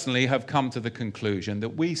 personally, have come to the conclusion that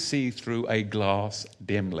we see through a glass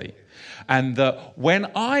dimly. And that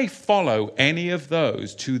when I follow any of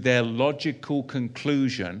those to their logical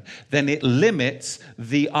conclusion, then it limits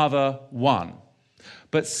the other one.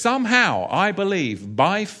 But somehow, I believe,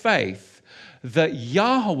 by faith, that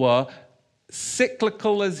Yahweh,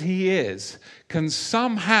 cyclical as he is, can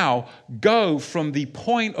somehow go from the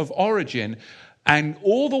point of origin and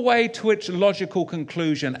all the way to its logical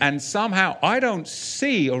conclusion, and somehow I don't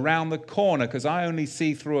see around the corner because I only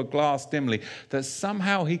see through a glass dimly, that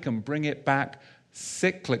somehow he can bring it back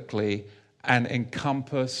cyclically and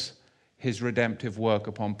encompass his redemptive work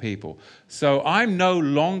upon people. So I'm no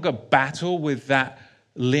longer battle with that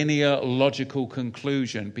linear logical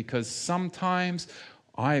conclusion, because sometimes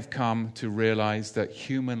I've come to realize that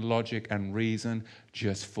human logic and reason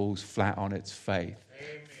just falls flat on its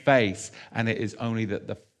face, and it is only that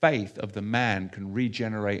the faith of the man can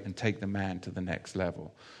regenerate and take the man to the next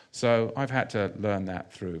level. So I've had to learn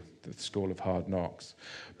that through the School of Hard Knocks.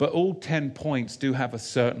 But all 10 points do have a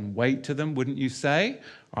certain weight to them, wouldn't you say?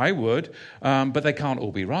 I would. But they can't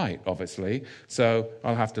all be right, obviously. So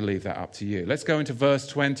I'll have to leave that up to you. Let's go into verse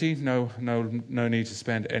 20. No need to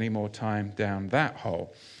spend any more time down that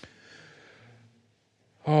hole.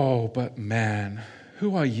 Oh, but man,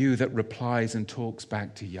 who are you that replies and talks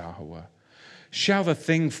back to Yahweh? Shall the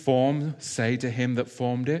thing formed say to him that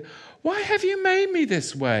formed it, why have you made me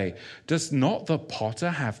this way? Does not the potter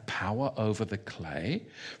have power over the clay?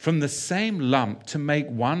 From the same lump to make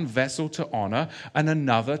one vessel to honor and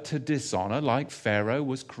another to dishonor, like Pharaoh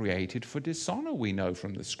was created for dishonor, we know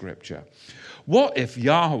from the scripture. What if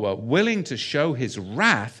Yahweh, willing to show his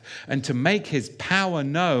wrath and to make his power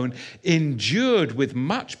known, endured with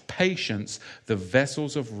much patience the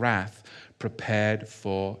vessels of wrath prepared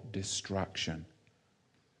for destruction?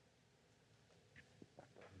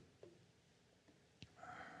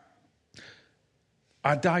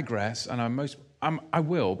 I digress, and I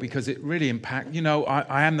will, because it really impacts. You know,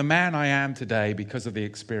 I am the man I am today because of the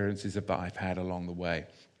experiences that I've had along the way.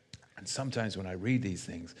 And sometimes when I read these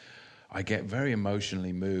things, I get very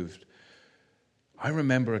emotionally moved. I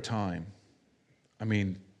remember a time,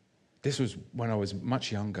 this was when I was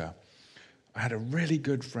much younger. I had a really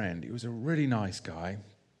good friend. He was a really nice guy.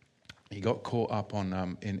 He got caught up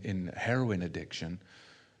on in heroin addiction.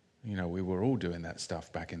 You know, we were all doing that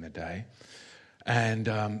stuff back in the day. And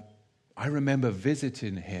I remember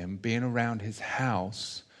visiting him, being around his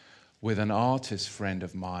house with an artist friend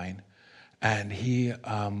of mine, and he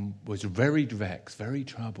was very vexed, very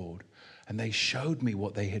troubled. And they showed me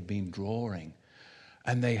what they had been drawing.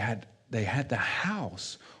 And they had the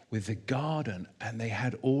house with the garden, and they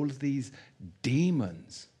had all of these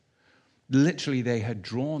demons. Literally, they had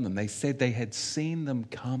drawn them. They said they had seen them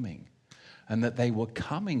coming and that they were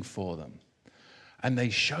coming for them. And they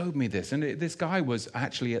showed me this. And this guy was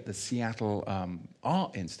actually at the Seattle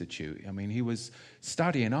Art Institute. I mean, he was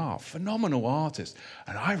studying art, phenomenal artist.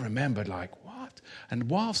 And I remembered, like, what? And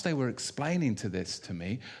whilst they were explaining this to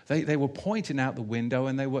me, they were pointing out the window,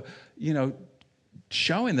 and they were, you know,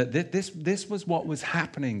 showing that this was what was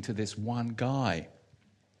happening to this one guy.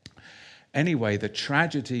 Anyway, the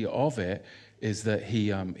tragedy of it is that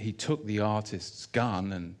he took the artist's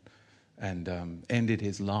gun and ended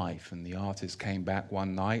his life. And the artist came back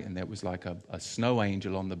one night, and there was like a snow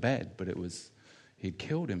angel on the bed, but he'd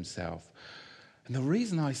killed himself. And the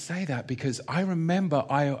reason I say that, because I remember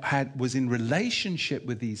I was in relationship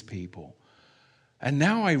with these people, and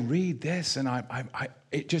now I read this, and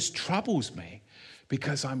it just troubles me,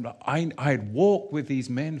 because I had walked with these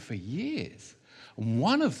men for years.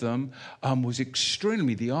 One of them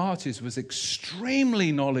the artist was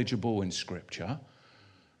extremely knowledgeable in Scripture.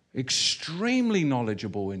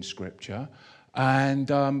 and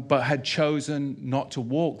but had chosen not to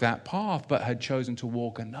walk that path, but had chosen to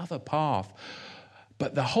walk another path.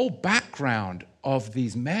 But the whole background of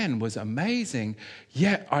these men was amazing.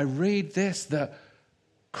 Yet I read this, that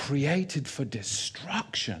created for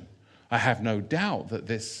destruction. I have no doubt that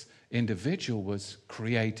this individual was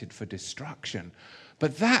created for destruction.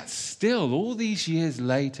 But that's still, all these years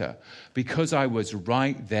later, because I was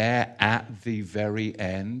right there at the very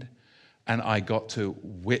end, and I got to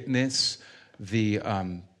witness the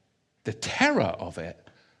terror of it,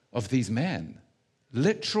 of these men.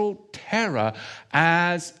 Literal terror,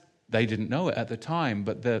 as they didn't know it at the time,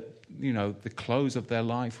 but the close of their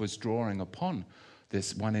life was drawing upon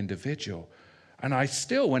this one individual. And I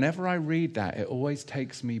still, whenever I read that, it always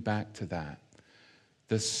takes me back to that.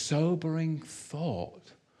 The sobering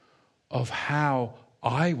thought of how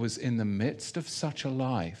I was in the midst of such a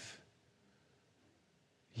life,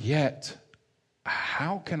 yet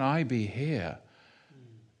how can I be here?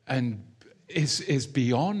 And is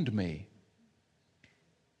beyond me.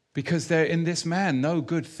 Because there in this man no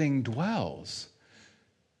good thing dwells.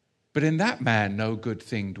 But in that man no good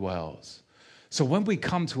thing dwells. So when we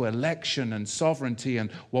come to election and sovereignty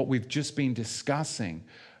and what we've just been discussing,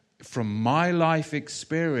 from my life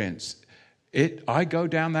experience, I go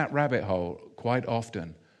down that rabbit hole quite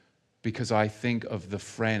often because I think of the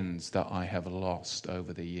friends that I have lost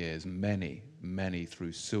over the years, many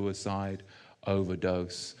through suicide,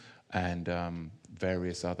 overdose, and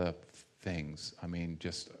various other things. I mean,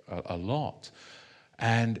 just a lot.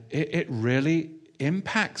 And it really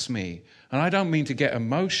impacts me. And I don't mean to get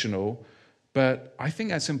emotional, but I think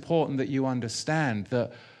that's important that you understand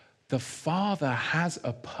that the Father has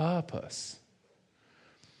a purpose.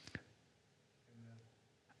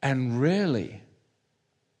 And really,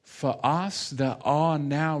 for us that are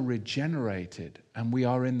now regenerated and we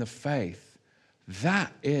are in the faith,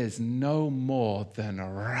 that is no more than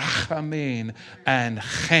rachamim and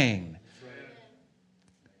chen.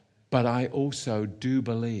 But I also do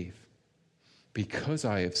believe, because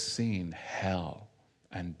I have seen hell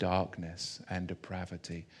and darkness and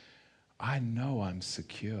depravity, I know I'm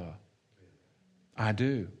secure. I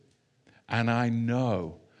do. And I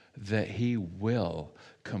know that He will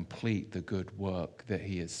complete the good work that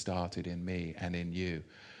He has started in me and in you.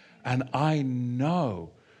 And I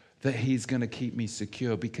know that He's going to keep me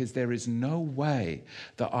secure, because there is no way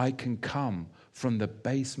that I can come from the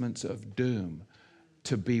basements of doom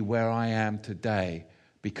to be where I am today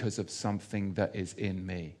because of something that is in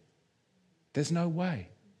me. There's no way.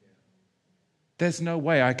 There's no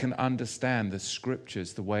way I can understand the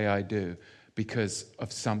scriptures the way I do because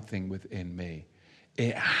of something within me.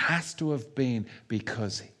 It has to have been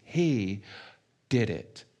because He did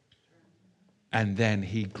it. And then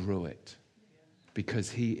He grew it. Because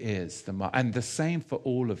He is and the same for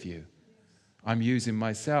all of you. I'm using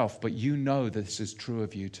myself, but you know this is true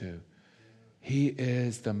of you too. He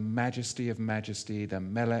is the majesty of majesty, the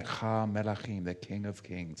Melech HaMelachim, the King of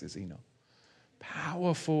kings, is He not?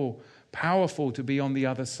 Powerful to be on the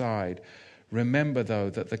other side. Remember though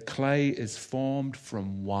that the clay is formed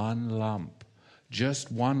from one lump,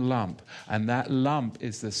 just one lump, and that lump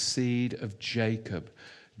is the seed of Jacob.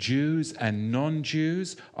 Jews and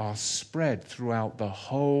non-Jews are spread throughout the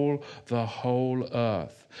whole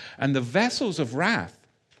earth. And the vessels of wrath,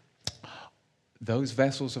 those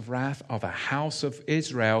vessels of wrath are the house of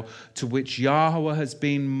Israel, to which Yahweh has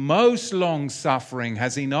been most long-suffering,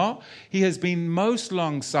 has He not? He has been most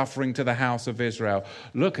long-suffering to the house of Israel.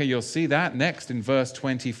 Look, you'll see that next in verse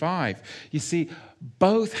 25. You see,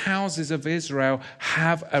 both houses of Israel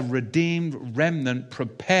have a redeemed remnant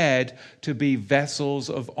prepared to be vessels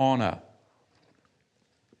of honor.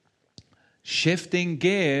 Shifting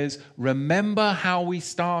gears, remember how we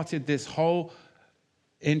started this whole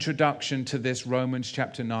introduction to this Romans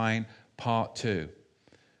chapter 9, part 2,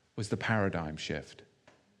 was the paradigm shift.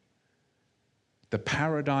 The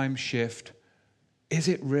paradigm shift, is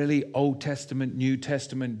it really Old Testament, New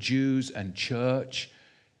Testament, Jews and church?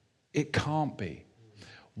 It can't be.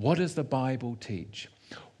 What does the Bible teach?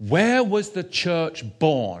 Where was the church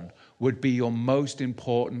born would be your most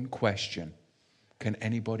important question. Can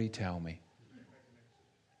anybody tell me?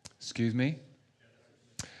 Excuse me?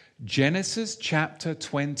 Genesis chapter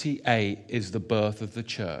 28 is the birth of the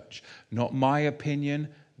church. Not my opinion,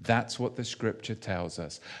 that's what the scripture tells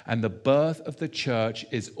us. And the birth of the church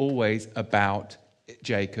is always about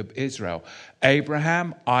Jacob, Israel.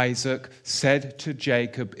 Abraham, Isaac said to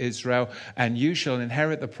Jacob, Israel, and you shall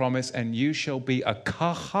inherit the promise, and you shall be a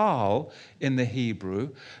kahal in the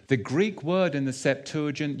Hebrew. The Greek word in the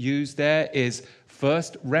Septuagint used there is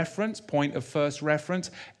first reference, point of first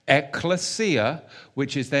reference, ecclesia,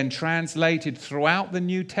 which is then translated throughout the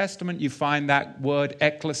New Testament. You find that word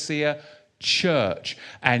ecclesia, church.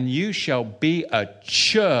 And you shall be a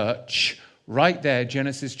church, right there,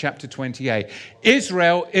 Genesis chapter 28.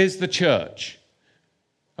 Israel is the church.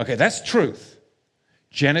 Okay, that's truth.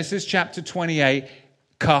 Genesis chapter 28,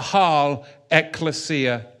 kahal,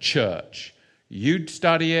 ecclesia, church. You'd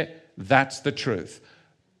study it, that's the truth.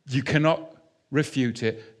 You cannot refute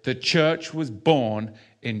it. The church was born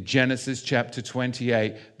in Genesis chapter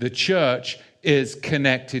 28. The church is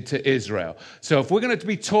connected to Israel. So if we're going to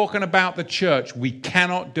be talking about the church, we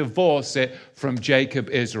cannot divorce it from Jacob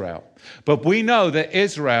Israel. But we know that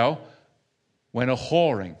Israel went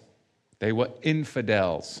a-whoring. They were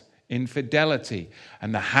infidels. Infidelity,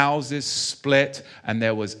 and the houses split, and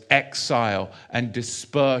there was exile and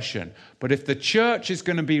dispersion. But if the church is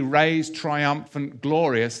going to be raised triumphant,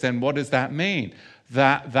 glorious, then what does that mean?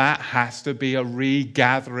 That has to be a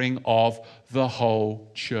regathering of the whole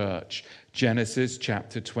church. Genesis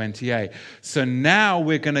chapter 28. So now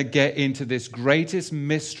we're going to get into this greatest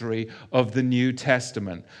mystery of the New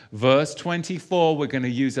Testament. Verse 24, we're going to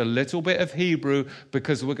use a little bit of Hebrew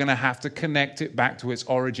because we're going to have to connect it back to its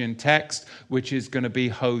origin text, which is going to be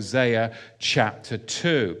Hosea chapter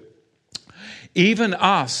 2. Even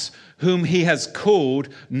us, whom he has called,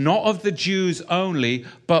 not of the Jews only,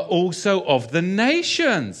 but also of the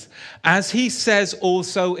nations. As he says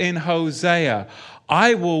also in Hosea,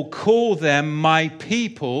 I will call them my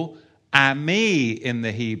people, Ami in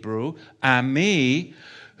the Hebrew, Ami,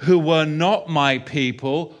 who were not my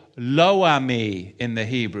people, Lo Ami in the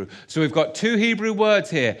Hebrew. So we've got two Hebrew words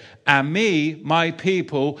here, Ami, my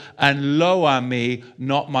people, and Lo Ami,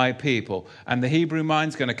 not my people. And the Hebrew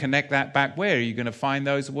mind's going to connect that back. Where are you going to find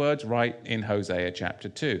those words? Right in Hosea chapter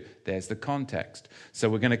 2. There's the context. So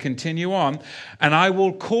we're going to continue on. And I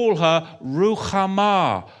will call her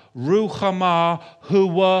Ruhamah, Ruhamah, who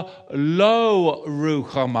were Lo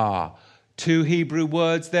Ruhamah. Two Hebrew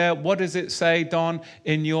words there. What does it say, Don,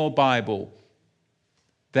 in your Bible?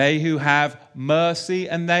 They who have mercy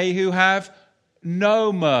and they who have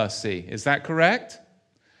no mercy. Is that correct?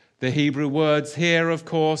 The Hebrew words here, of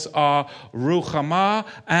course, are Ruhamah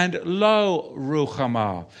and Lo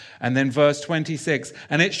Ruhamah. And then verse 26,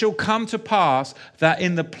 and it shall come to pass that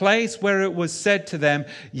in the place where it was said to them,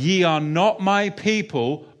 ye are not my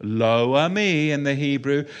people, Lo Ami in the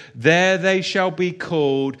Hebrew, there they shall be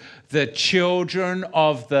called the children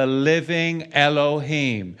of the living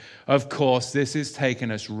Elohim. Of course, this is taking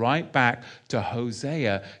us right back to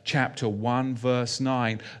Hosea chapter 1, verse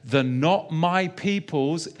 9. The not my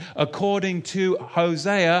peoples, according to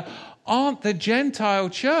Hosea, aren't the Gentile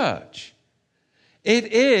church.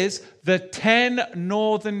 It is the 10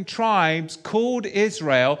 northern tribes called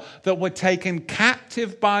Israel that were taken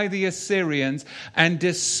captive by the Assyrians and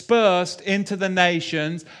dispersed into the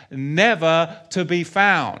nations, never to be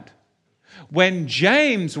found. When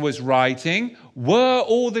James was writing, were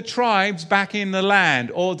all the tribes back in the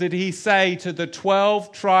land? Or did he say to the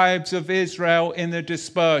 12 tribes of Israel in the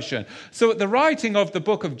dispersion? So at the writing of the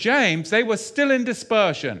book of James, they were still in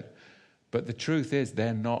dispersion. But the truth is,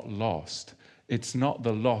 they're not lost. It's not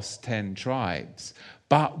the lost 10 tribes.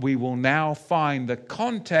 But we will now find the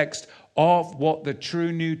context of what the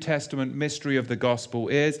true New Testament mystery of the gospel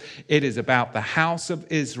is. It is about the house of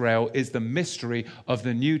Israel, is the mystery of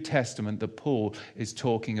the New Testament that Paul is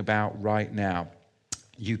talking about right now.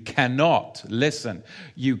 You cannot, listen,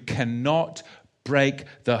 you cannot break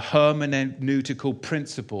the hermeneutical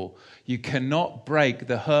principle. You cannot break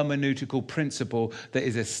the hermeneutical principle that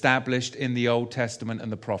is established in the Old Testament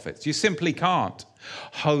and the prophets. You simply can't.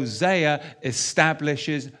 Hosea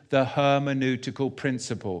establishes the hermeneutical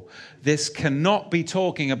principle. This cannot be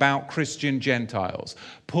talking about Christian Gentiles.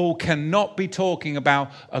 Paul cannot be talking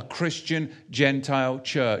about a Christian Gentile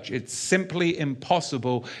church. It's simply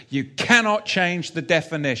impossible. You cannot change the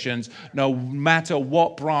definitions no matter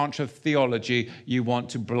what branch of theology you want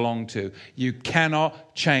to belong to. You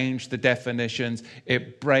cannot change the definitions.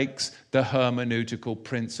 It breaks the hermeneutical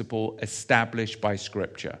principle established by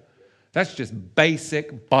Scripture. That's just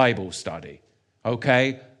basic Bible study,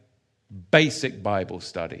 okay? Basic Bible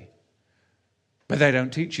study. But they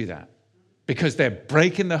don't teach you that because they're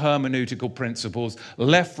breaking the hermeneutical principles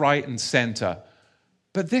left, right, and center.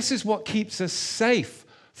 But this is what keeps us safe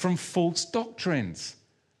from false doctrines.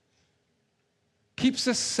 Keeps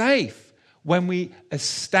us safe when we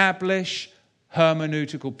establish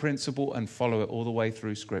hermeneutical principle and follow it all the way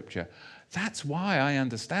through Scripture. That's why I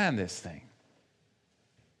understand this thing.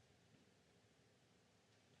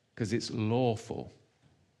 Because it's lawful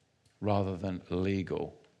rather than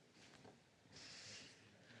legal.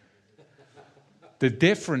 the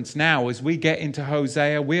difference now as we get into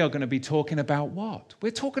Hosea, we are going to be talking about what?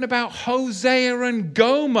 We're talking about Hosea and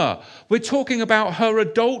Gomer. We're talking about her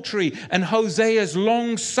adultery and Hosea's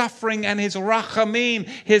long suffering and his rachamim,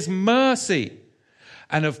 his mercy.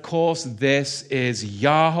 And of course, this is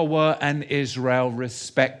Yahweh and Israel,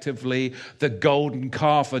 respectively, the golden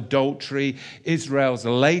calf adultery, Israel's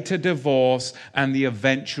later divorce, and the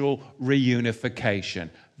eventual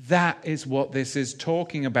reunification. That is what this is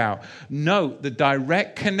talking about. Note the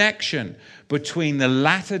direct connection between the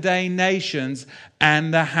latter-day nations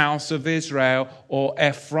and the house of Israel, or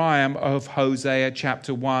Ephraim, of Hosea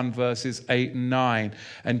chapter 1, verses 8 and 9,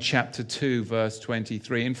 and chapter 2, verse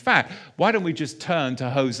 23. In fact, why don't we just turn to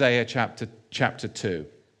Hosea chapter 2?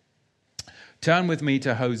 Turn with me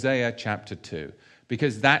to Hosea chapter 2,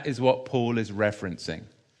 because that is what Paul is referencing.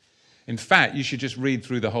 In fact, you should just read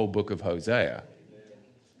through the whole book of Hosea.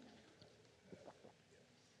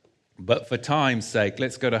 But for time's sake,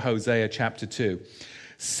 let's go to Hosea chapter 2.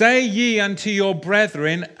 Say ye unto your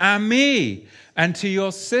brethren, Ami, and to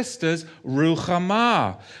your sisters,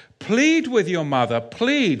 Ruhamah. Plead with your mother,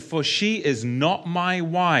 plead, for she is not my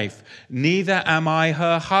wife, neither am I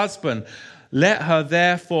her husband. Let her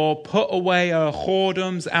therefore put away her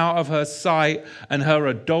whoredoms out of her sight, and her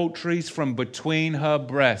adulteries from between her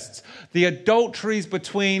breasts. The adulteries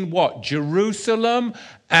between what? Jerusalem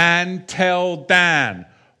and Tel Dan.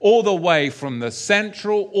 All the way from the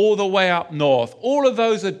central, all the way up north. All of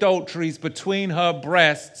those adulteries between her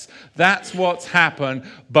breasts, that's what's happened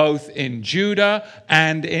both in Judah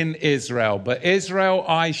and in Israel. But Israel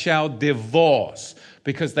I shall divorce,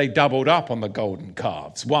 because they doubled up on the golden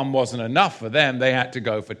calves. One wasn't enough for them, they had to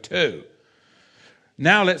go for two.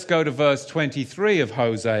 Now let's go to verse 23 of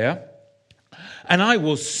Hosea. And I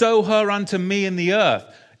will sow her unto me in the earth.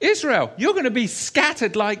 Israel, you're going to be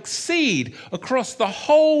scattered like seed across the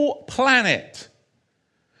whole planet.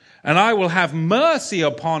 And I will have mercy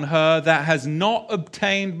upon her that has not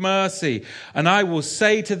obtained mercy. And I will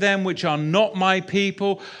say to them which are not my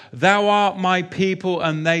people, thou art my people,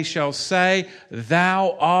 and they shall say,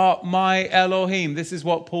 thou art my Elohim. This is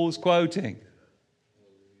what Paul's quoting.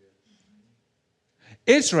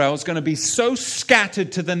 Israel is going to be so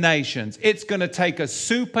scattered to the nations, it's going to take a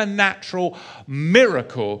supernatural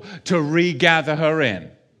miracle to regather her in.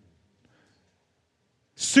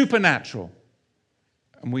 Supernatural.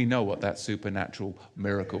 And we know what that supernatural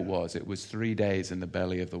miracle was. It was 3 days in the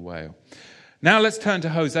belly of the whale. Now let's turn to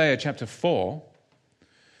Hosea chapter 4,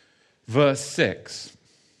 verse 6.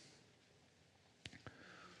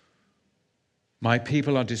 My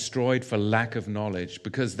people are destroyed for lack of knowledge.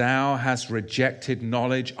 Because thou hast rejected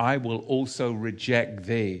knowledge, I will also reject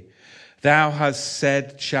thee. Thou hast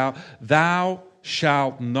said, thou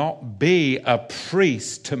shalt not be a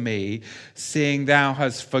priest to me, seeing thou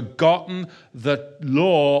hast forgotten the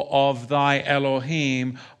law of thy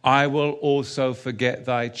Elohim. I will also forget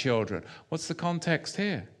thy children. What's the context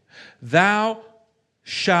here? Thou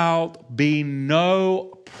shalt be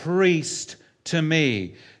no priest to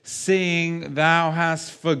me, seeing thou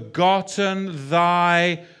hast forgotten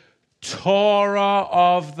thy Torah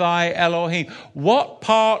of thy Elohim. What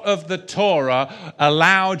part of the Torah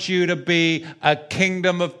allowed you to be a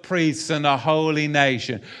kingdom of priests and a holy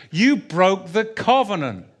nation? You broke the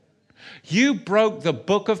covenant. You broke the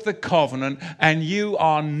book of the covenant, and you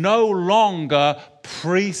are no longer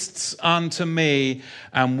priests unto me,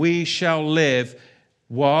 and we shall live.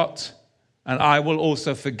 What? And I will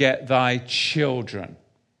also forget thy children.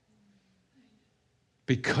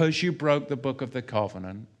 Because you broke the book of the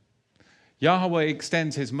covenant, Yahweh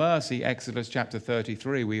extends his mercy, Exodus chapter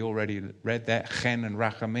 33. We already read that, Chen and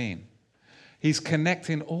Rachamim. He's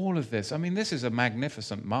connecting all of this. I mean, this is a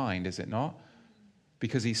magnificent mind, is it not?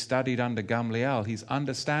 Because he studied under Gamliel. He's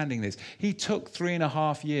understanding this. He took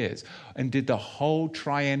 3.5 years and did the whole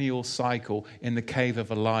triennial cycle in the cave of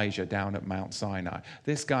Elijah down at Mount Sinai.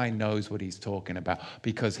 This guy knows what he's talking about,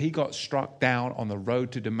 because he got struck down on the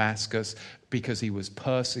road to Damascus because he was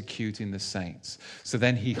persecuting the saints. So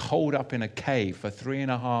then he holed up in a cave for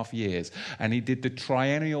 3.5 years, and he did the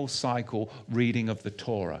triennial cycle reading of the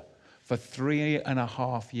Torah. For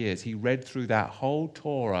 3.5 years, he read through that whole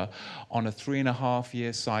Torah on a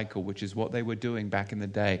 3.5-year cycle, which is what they were doing back in the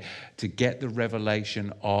day, to get the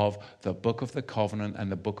revelation of the book of the covenant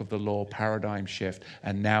and the book of the law, paradigm shift.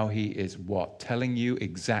 And now he is what? Telling you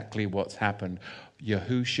exactly what's happened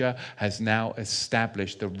Yahushua has now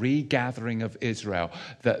established the regathering of Israel,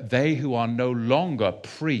 that they who are no longer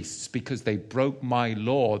priests because they broke my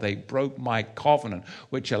law, they broke my covenant,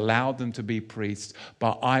 which allowed them to be priests,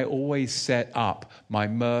 but I always set up my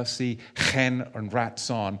mercy, chen and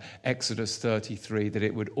ratzon, Exodus 33, that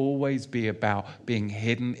it would always be about being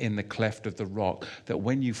hidden in the cleft of the rock, that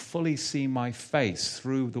when you fully see my face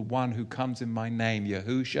through the one who comes in my name,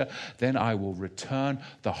 Yahushua, then I will return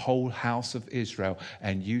the whole house of Israel,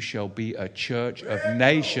 and you shall be a church of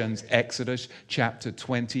nations, Exodus chapter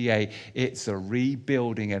 28. It's a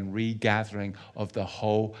rebuilding and regathering of the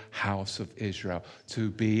whole house of Israel to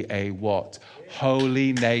be a what?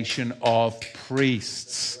 Holy nation of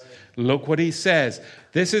priests. Look what he says.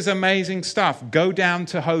 This is amazing stuff. Go down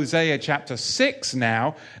to Hosea chapter 6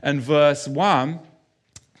 now and verse 1.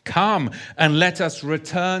 Come and let us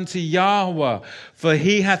return to Yahweh, for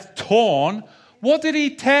he hath torn. What did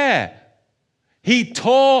he tear? He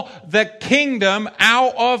tore the kingdom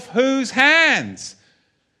out of whose hands?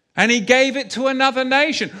 And he gave it to another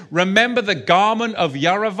nation. Remember the garment of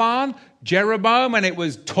Jeroboam, and it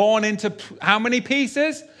was torn into how many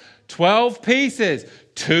pieces? 12 pieces.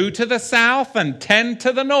 2 to the south and 10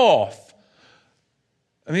 to the north.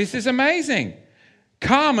 I mean, this is amazing.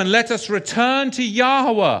 Come and let us return to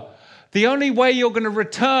Yahweh. The only way you're going to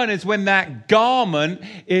return is when that garment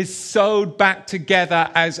is sewed back together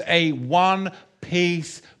as a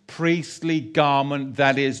one-piece priestly garment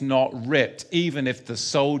that is not ripped. Even if the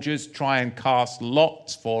soldiers try and cast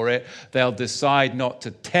lots for it, they'll decide not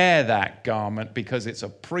to tear that garment because it's a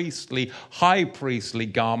priestly, high priestly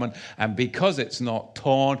garment. And because it's not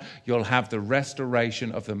torn, you'll have the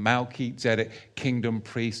restoration of the Melchizedek kingdom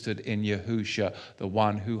priesthood in Yahushua, the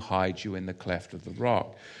one who hides you in the cleft of the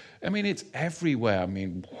rock. I mean, it's everywhere. I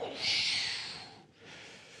mean,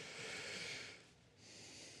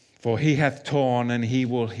 for he hath torn and he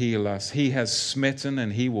will heal us. He has smitten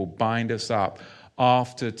and he will bind us up. Now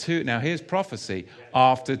here's prophecy.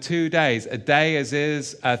 After 2 days, a day as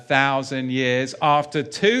is 1,000 years. After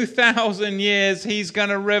 2,000 years, he's going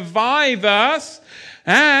to revive us.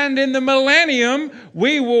 And in the millennium,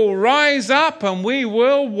 we will rise up and we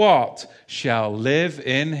will what? Shall live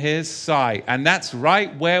in his sight. And that's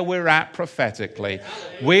right where we're at prophetically.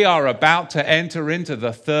 We are about to enter into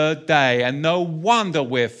the third day, and no wonder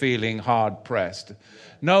we're feeling hard pressed.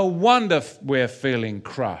 No wonder we're feeling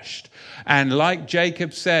crushed. And like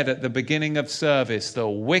Jacob said at the beginning of service, the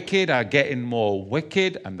wicked are getting more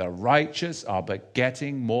wicked and the righteous are but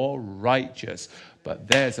getting more righteous. But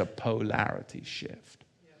there's a polarity shift.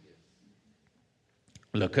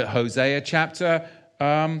 Look at Hosea chapter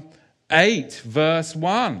 8, verse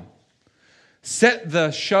 1. Set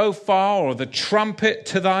the shofar or the trumpet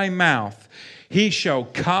to thy mouth. He shall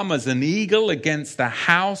come as an eagle against the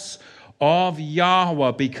house of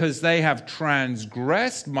Yahweh, because they have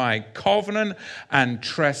transgressed my covenant and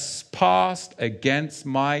trespassed against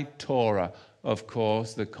my Torah. Of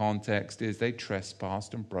course, the context is they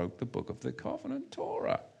trespassed and broke the book of the covenant,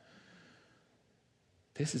 Torah.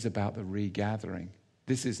 This is about the regathering.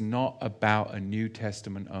 This is not about a New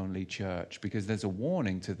Testament only church, because there's a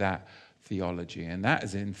warning to that theology, and that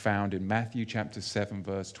is found in Matthew chapter 7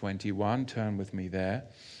 verse 21. Turn with me there.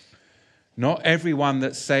 Not everyone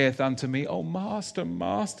that saith unto me, O Master,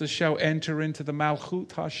 Master, shall enter into the Malchut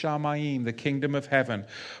HaShamayim, the kingdom of heaven,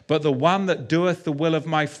 but the one that doeth the will of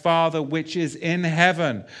my Father which is in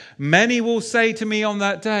heaven. Many will say to me on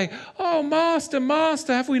that day, O Master,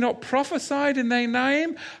 Master, have we not prophesied in thy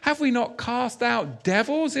name? Have we not cast out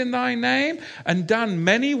devils in thy name and done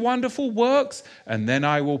many wonderful works? And then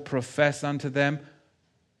I will profess unto them,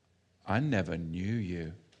 I never knew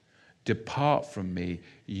you. Depart from me,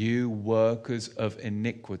 you workers of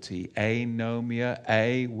iniquity.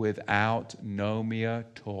 Anomia, without nomia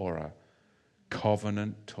Torah.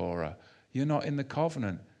 Covenant Torah. You're not in the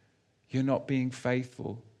covenant. You're not being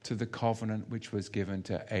faithful to the covenant which was given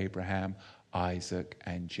to Abraham, Isaac,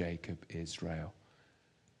 and Jacob, Israel.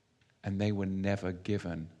 And they were never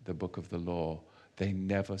given the book of the law. They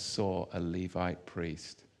never saw a Levite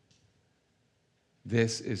priest.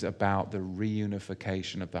 This is about the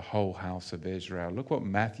reunification of the whole house of Israel. Look what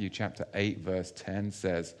Matthew chapter 8 verse 10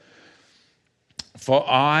 says. For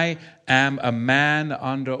I am a man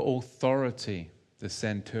under authority. the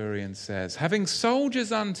centurion says, having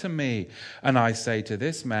soldiers unto me, and I say to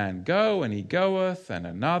this man, go, and he goeth, and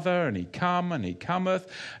another, and he come, and he cometh,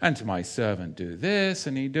 and to my servant, do this,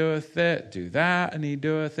 and he doeth it, do that, and he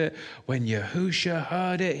doeth it. When Yahusha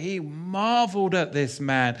heard it, he marveled at this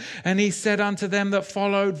man, and he said unto them that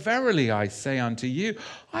followed, verily I say unto you,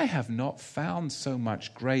 I have not found so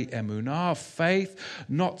much great emunah, faith,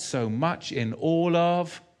 not so much in all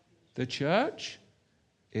of the church,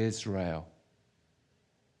 Israel.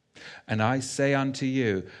 And I say unto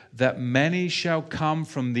you that many shall come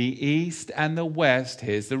from the east and the west,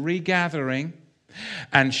 here's the regathering,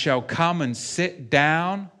 and shall come and sit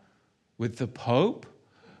down with the Pope,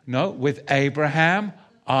 with Abraham,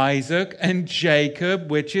 Isaac, and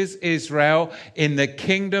Jacob, which is Israel, in the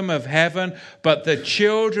kingdom of heaven. But the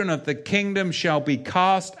children of the kingdom shall be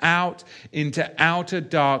cast out into outer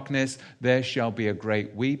darkness. There shall be a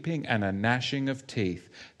great weeping and a gnashing of teeth.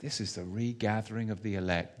 This is the regathering of the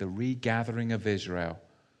elect, the regathering of Israel.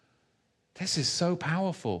 This is so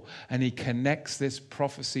powerful. And he connects this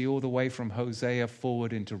prophecy all the way from Hosea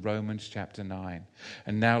forward into Romans chapter 9.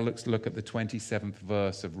 And now let's look at the 27th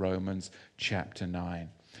verse of Romans chapter 9.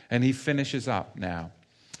 And he finishes up now.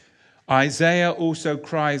 Isaiah also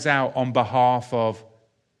cries out on behalf of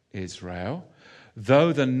Israel.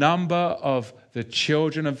 Though the number of the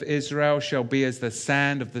children of Israel shall be as the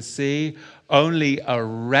sand of the sea, only a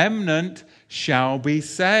remnant shall be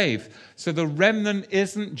saved. So the remnant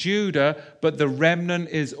isn't Judah, but the remnant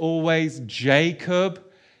is always Jacob,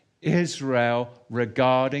 Israel,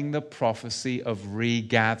 regarding the prophecy of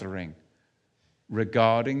regathering.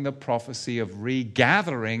 Regarding the prophecy of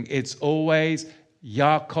regathering, it's always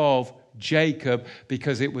Yaakov, Jacob,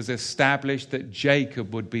 because it was established that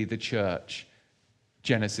Jacob would be the church.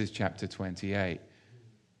 Genesis chapter 28.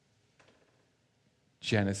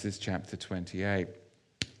 Genesis chapter 28.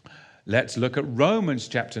 Let's look at Romans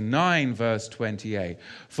chapter 9, verse 28.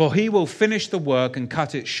 For he will finish the work and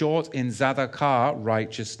cut it short in Zadokah,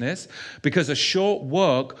 righteousness, because a short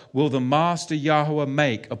work will the Master Yahweh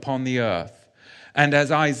make upon the earth. And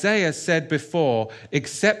as Isaiah said before,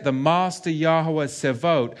 except the Master Yahweh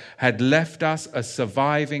Sevot had left us a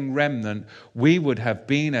surviving remnant, we would have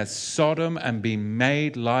been as Sodom and been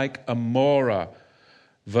made like Amorah.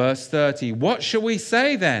 Verse 30, what shall we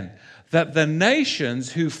say then? That the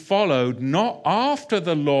nations who followed not after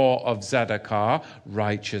the law of Zadokah,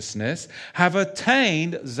 righteousness, have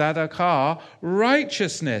attained Zadokah,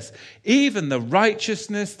 righteousness, even the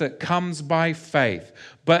righteousness that comes by faith.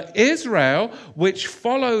 But Israel, which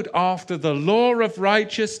followed after the law of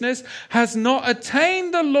righteousness, has not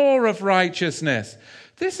attained the law of righteousness.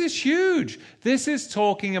 This is huge. This is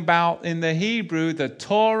talking about, in the Hebrew, the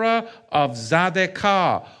Torah of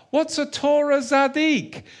Zadokah. What's a Torah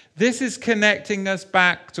Zadik? This is connecting us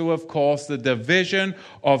back to, of course, the division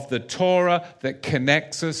of the Torah that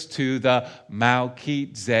connects us to the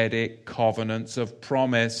Melchizedek covenants of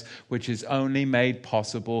promise, which is only made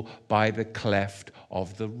possible by the cleft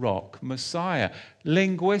of the rock Messiah.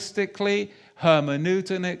 Linguistically,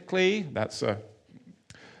 hermeneutically, that's a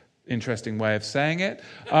interesting way of saying it.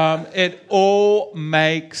 It all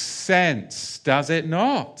makes sense, does it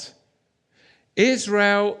not?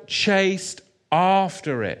 Israel chased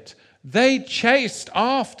after it. They chased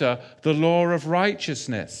after the law of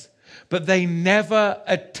righteousness, but they never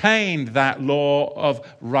attained that law of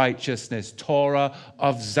righteousness, Torah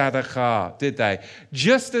of Zadokah, did they?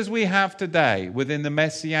 Just as we have today within the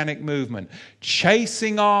Messianic movement,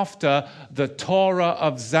 chasing after the Torah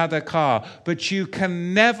of Zadokah, but you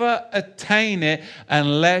can never attain it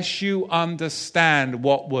unless you understand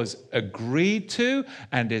what was agreed to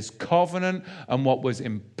and is covenant and what was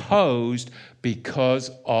imposed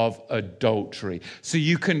because of adultery. So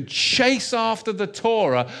you can chase after the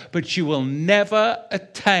Torah, but you will never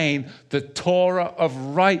attain the Torah of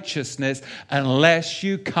righteousness unless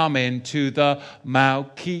you come into the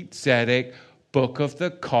Melchizedek book of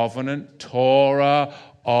the covenant, Torah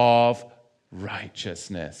of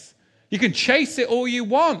righteousness. You can chase it all you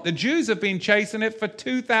want. The Jews have been chasing it for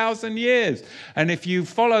 2,000 years. And if you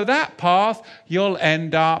follow that path, you'll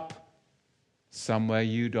end up somewhere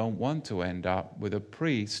you don't want to end up, with a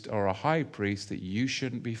priest or a high priest that you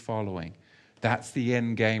shouldn't be following. That's the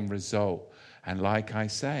end game result. And like I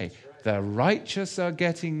say, the righteous are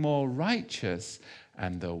getting more righteous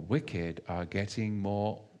and the wicked are getting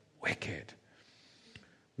more wicked.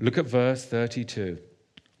 Look at verse 32.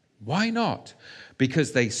 Why not?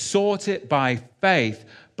 Because they sought it by faith,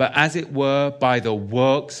 but as it were by the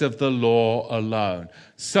works of the law alone.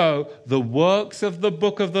 So the works of the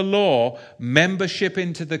book of the law, membership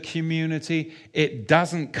into the community, it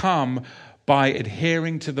doesn't come by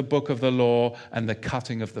adhering to the book of the law and the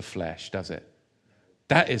cutting of the flesh, does it?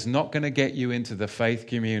 That is not going to get you into the faith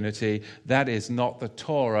community. That is not the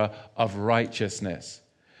Torah of righteousness.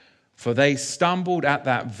 For they stumbled at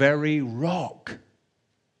that very rock,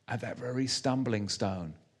 at that very stumbling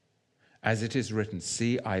stone. As it is written,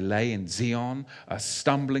 see, I lay in Zion a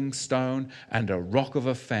stumbling stone and a rock of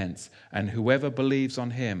offense, and whoever believes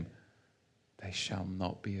on him, they shall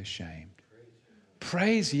not be ashamed.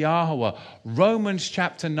 Praise Yahweh. Romans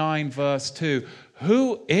chapter 9, verse 2.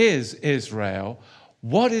 Who is Israel?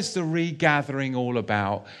 What is the regathering all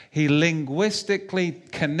about? He linguistically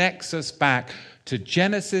connects us back to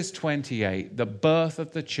Genesis 28. The birth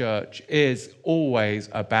of the church is always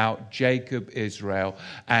about Jacob, Israel,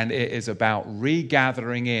 and it is about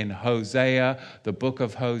regathering in Hosea, the book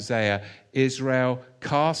of Hosea, Israel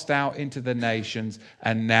cast out into the nations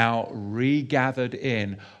and now regathered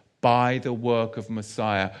in by the work of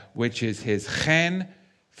Messiah, which is his chen,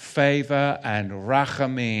 favor, and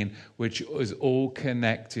rachamim, which is all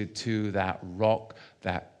connected to that rock,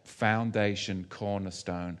 that foundation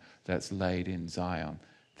cornerstone that's laid in Zion.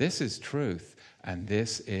 This is truth, and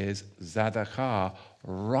this is Zadachah,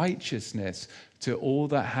 righteousness. To all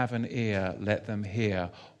that have an ear, let them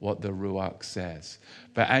hear what the Ruach says.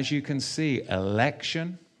 But as you can see,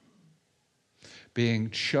 election, being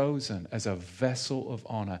chosen as a vessel of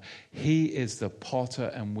honor. He is the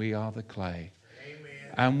potter and we are the clay.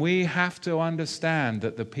 And we have to understand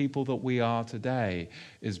that the people that we are today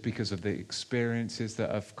is because of the experiences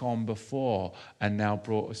that have gone before and now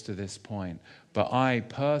brought us to this point. But I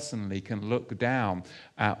personally can look down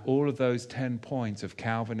at all of those 10 points of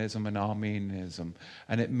Calvinism and Arminianism,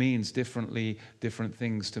 and it means different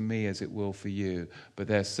things to me as it will for you. But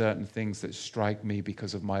there are certain things that strike me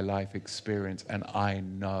because of my life experience, and I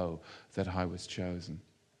know that I was chosen.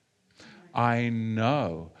 I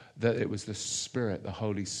know that it was the Spirit, the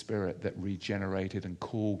Holy Spirit, that regenerated and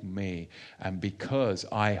called me. And because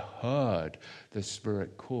I heard the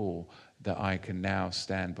Spirit call, that I can now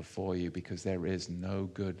stand before you, because there is no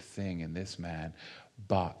good thing in this man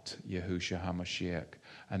but Yahushua HaMashiach.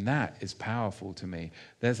 And that is powerful to me.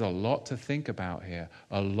 There's a lot to think about here,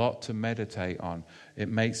 a lot to meditate on. It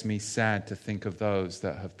makes me sad to think of those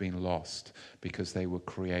that have been lost because they were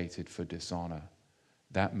created for dishonor.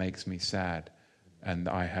 That makes me sad. And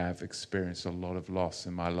I have experienced a lot of loss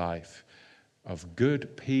in my life of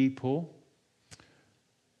good people,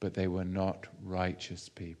 but they were not righteous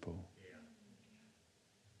people.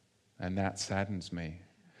 And that saddens me.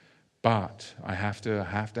 But I have to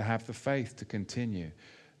have the faith to continue,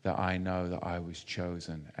 that I know that I was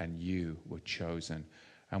chosen and you were chosen.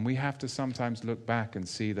 And we have to sometimes look back and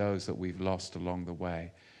see those that we've lost along the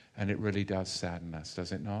way. And it really does sadden us,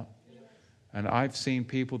 does it not? And I've seen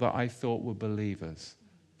people that I thought were believers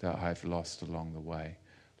that I've lost along the way,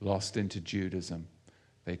 lost into Judaism.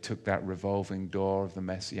 They took that revolving door of the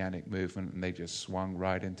Messianic movement and they just swung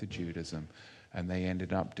right into Judaism. And they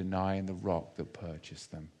ended up denying the rock that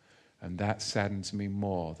purchased them. And that saddens me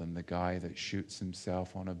more than the guy that shoots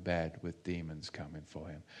himself on a bed with demons coming for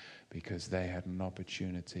him, because they had an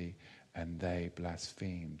opportunity and they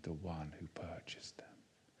blasphemed the one who purchased them.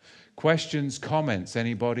 Questions, comments,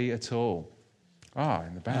 anybody at all?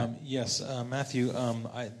 In the back. Yes, Matthew,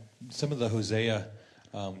 some of the Hosea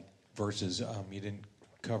verses, you didn't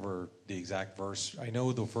cover the exact verse. I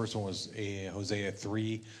know the first one was Hosea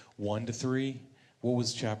 3, 1-3. What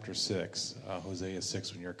was chapter 6, Hosea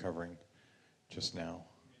 6, when you're covering just now?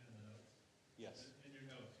 Yes.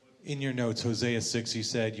 In your notes, Hosea 6,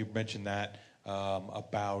 you mentioned that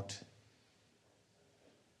about...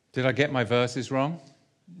 Did I get my verses wrong?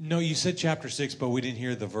 No, you said chapter 6, but we didn't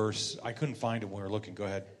hear the verse. I couldn't find it when we were looking. Go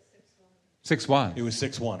ahead. 6:1. It was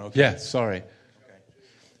 6:1, okay. Yeah, sorry.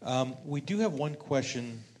 Okay. We do have one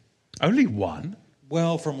question. Only one?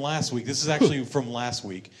 Well, from last week. This is actually from last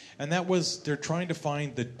week. And that was, they're trying to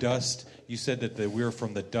find the dust. You said that we were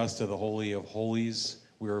from the dust of the Holy of Holies.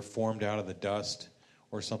 We were formed out of the dust,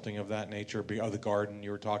 or something of that nature, of the garden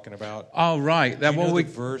you were talking about. Oh, right. Do you know the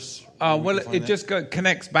verse? Well, it just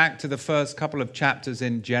connects back to the first couple of chapters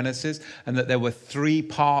in Genesis, and that there were 3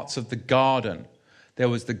 parts of the garden. There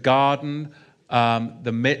was the garden,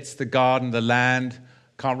 the midst, the garden, the land,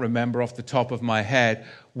 can't remember off the top of my head,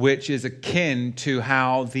 which is akin to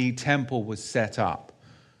how the temple was set up,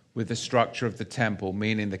 with the structure of the temple,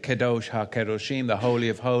 meaning the Kadosh HaKadoshim, the Holy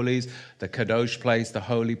of Holies, the Kadosh place, the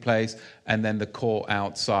holy place, and then the court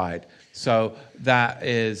outside. So that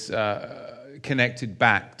is connected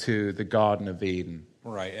back to the Garden of Eden.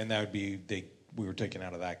 Right, and that would be, we were taken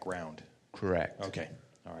out of that ground. Correct. Okay,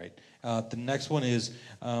 all right. The next one is,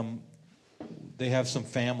 they have some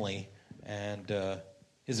family And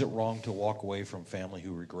is it wrong to walk away from family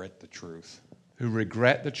who regret the truth? Who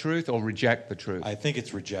regret the truth or reject the truth? I think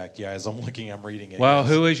it's reject. Yeah, as I'm reading it. Well,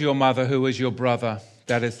 yes. who is your mother? Who is your brother?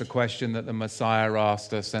 That is the question that the Messiah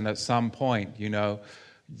asked us. And at some point,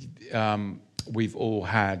 we've all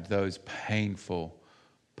had those painful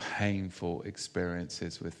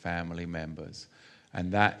experiences with family members.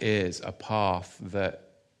 And that is a path that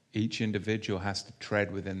each individual has to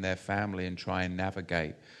tread within their family and try and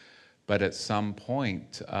navigate. But at some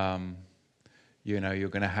point, you're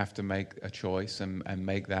going to have to make a choice and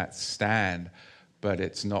make that stand. But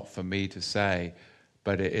it's not for me to say,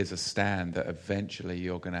 but it is a stand that eventually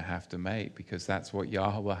you're going to have to make, because that's what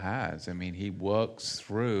Yahweh has. I mean, he works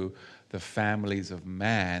through the families of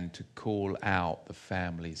man to call out the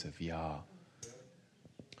families of Yah.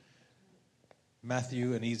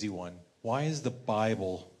 Matthew, an easy one. Why is the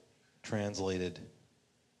Bible translated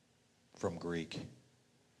from Greek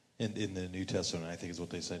in the New Testament? I think is what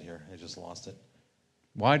they said here. I just lost it.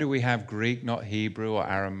 Why do we have Greek, not Hebrew or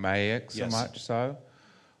Aramaic so much so?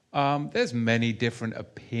 There's many different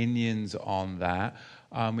opinions on that.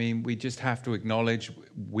 I mean, we just have to acknowledge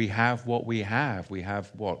we have what we have. We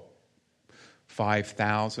have,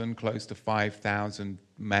 5,000, close to 5,000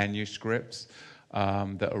 manuscripts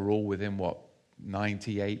that are all within,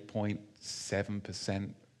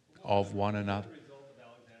 98.7% of one another.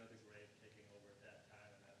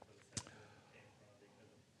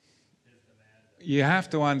 You have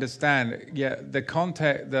to understand, the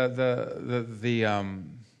context, the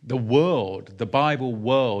world, the Bible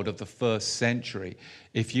world of the first century.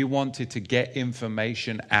 If you wanted to get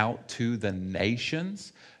information out to the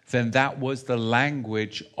nations, then that was the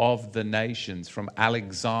language of the nations, from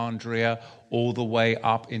Alexandria all the way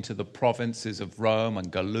up into the provinces of Rome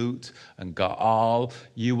and Galut and Gaal.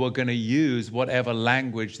 You were going to use whatever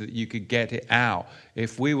language that you could get it out.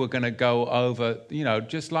 If we were going to go over,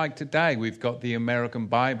 just like today, we've got the American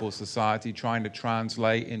Bible Society trying to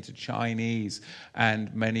translate into Chinese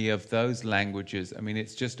and many of those languages. I mean,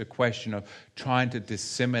 it's just a question of trying to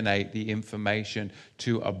disseminate the information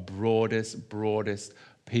to a broadest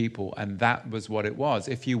people, and that was what it was.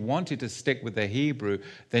 If you wanted to stick with the Hebrew,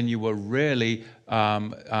 then you were really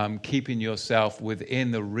keeping yourself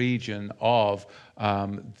within the region of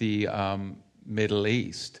the Middle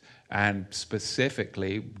East, and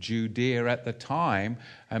specifically Judea at the time,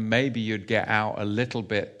 and maybe you'd get out a little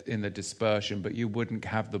bit in the dispersion, but you wouldn't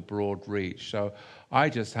have the broad reach. So I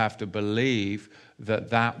just have to believe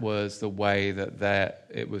that was the way that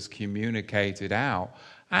it was communicated out.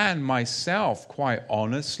 And myself, quite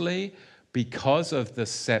honestly, because of the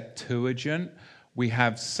Septuagint, we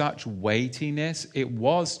have such weightiness. It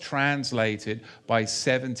was translated by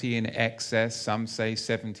 70 in excess, some say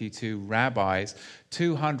 72 rabbis,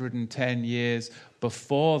 210 years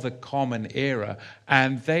before the Common Era.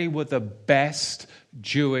 And they were the best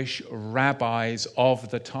Jewish rabbis of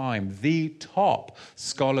the time, the top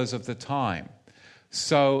scholars of the time.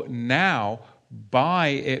 So now, by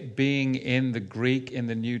it being in the Greek in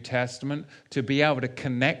the New Testament, to be able to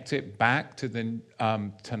connect it back to the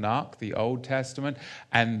Tanakh, the Old Testament,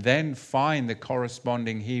 and then find the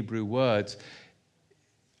corresponding Hebrew words,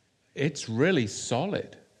 it's really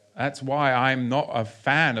solid. That's why I'm not a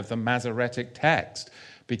fan of the Masoretic text,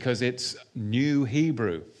 because it's New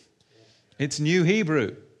Hebrew. It's New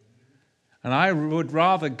Hebrew. And I would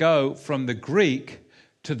rather go from the Greek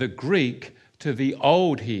to the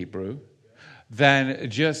Old Hebrew than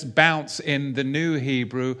just bounce in the New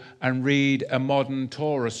Hebrew and read a modern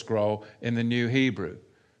Torah scroll in the New Hebrew.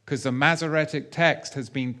 Because the Masoretic text has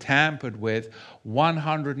been tampered with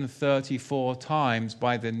 134 times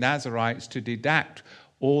by the Nazarites to deduct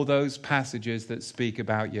all those passages that speak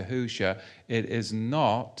about Yahusha. It is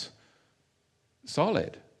not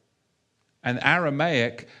solid. And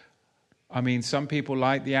Aramaic, I mean, some people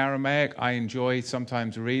like the Aramaic. I enjoy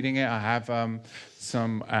sometimes reading it. I have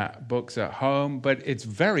some books at home, but it's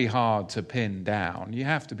very hard to pin down. You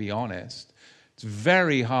have to be honest. It's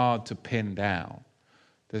very hard to pin down.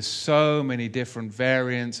 There's so many different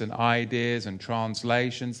variants and ideas and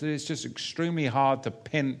translations that it's just extremely hard to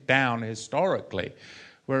pin down historically.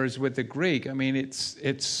 Whereas with the Greek, I mean,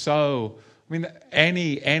 it's so. I mean,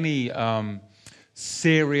 any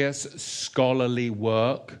serious scholarly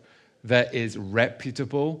work that is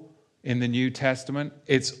reputable in the New Testament,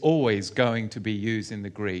 it's always going to be used in the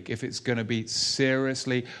Greek. If it's going to be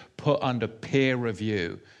seriously put under peer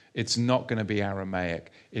review, it's not going to be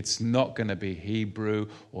Aramaic. It's not going to be Hebrew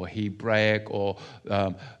or Hebraic or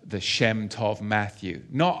the Shem Tov Matthew.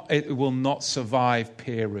 It will not survive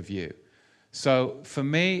peer review. So for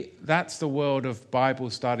me, that's the world of Bible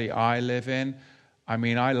study I live in. I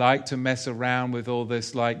mean, I like to mess around with all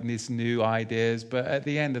this, like these new ideas, but at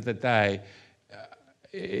the end of the day,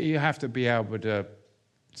 you have to be able to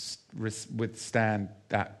withstand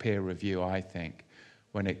that peer review, I think,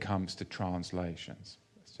 when it comes to translations.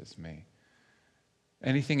 That's just me.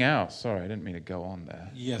 Anything else? Sorry, I didn't mean to go on there.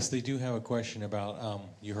 Yes, they do have a question about,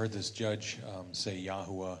 you heard this judge say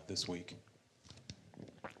Yahuwah this week.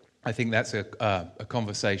 I think that's a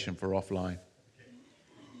conversation for offline.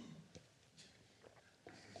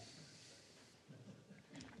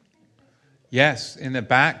 Yes, in the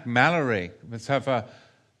back, Mallory. Let's have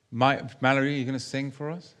Mallory, are you going to sing for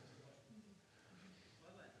us?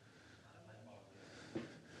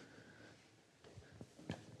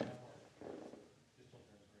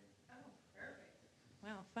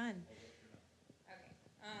 Fun. Okay.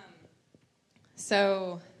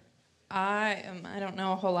 So I don't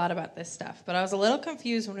know a whole lot about this stuff, but I was a little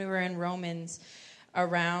confused when we were in Romans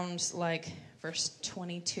around like verse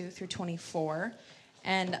 22 through 24.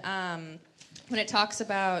 And when it talks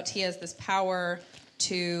about he has this power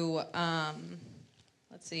to,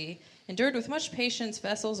 endured with much patience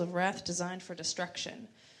vessels of wrath designed for destruction.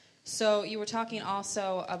 So you were talking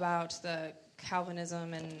also about the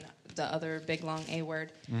Calvinism and the other big long A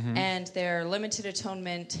word, and their limited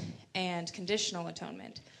atonement and conditional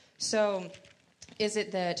atonement. So is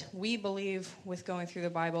it that we believe with going through the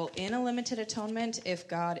Bible in a limited atonement if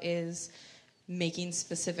God is making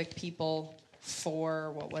specific people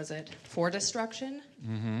for, for destruction?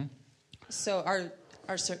 Mm-hmm. So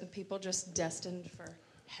are certain people just destined for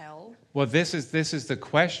hell? Well, this is the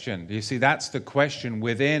question. You see, that's the question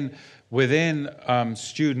within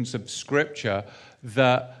students of Scripture,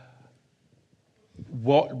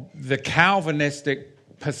 what the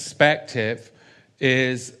Calvinistic perspective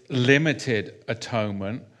is limited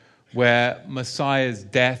atonement, where Messiah's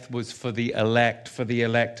death was for the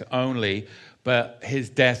elect only, but his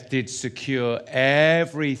death did secure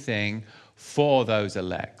everything for those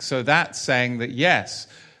elect. So that's saying that, yes,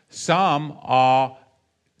 some are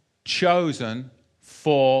chosen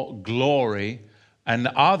for glory, and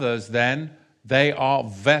others, then, they are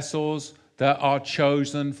vessels that are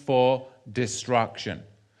chosen for destruction.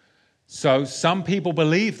 So some people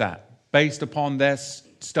believe that based upon their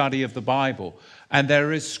study of the Bible. And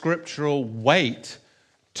there is scriptural weight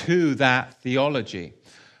to that theology.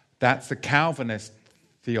 That's the Calvinist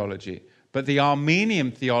theology. But the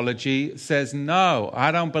Armenian theology says, no,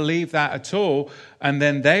 I don't believe that at all. And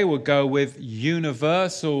then they would go with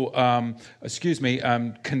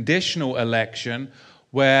conditional election,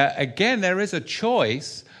 where, again, there is a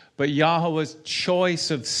choice, but Yahweh's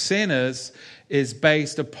choice of sinners is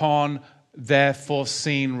based upon their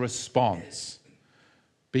foreseen response.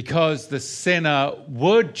 Because the sinner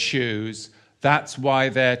would choose, that's why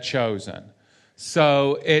they're chosen.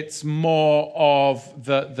 So it's more of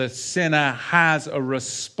the sinner has a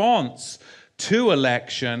response to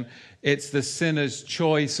election. It's the sinner's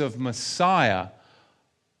choice of Messiah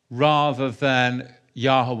rather than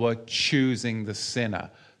Yahweh choosing the sinner.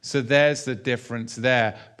 So there's the difference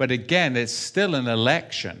there. But again, it's still an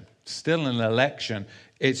election. Still an election.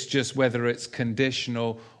 It's just whether it's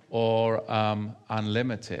conditional or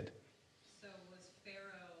unlimited. So was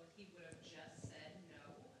Pharaoh, he would have just said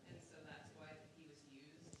no, and so that's why he was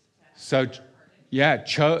used to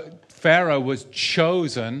have Pharaoh was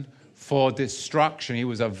chosen for destruction. He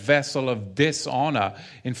was a vessel of dishonor.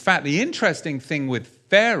 In fact, the interesting thing with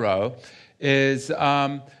Pharaoh is,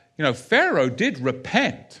 Pharaoh did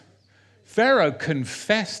repent. Pharaoh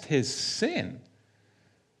confessed his sin.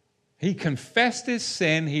 He confessed his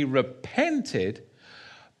sin, he repented,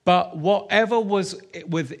 but whatever was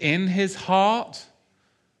within his heart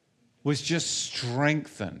was just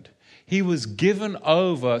strengthened. He was given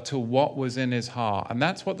over to what was in his heart. And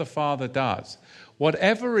that's what the Father does.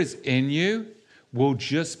 Whatever is in you will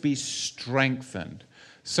just be strengthened.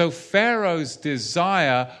 So Pharaoh's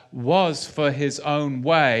desire was for his own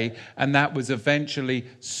way, and that was eventually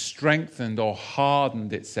strengthened or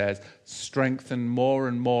hardened, it says, strengthened more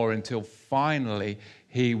and more until finally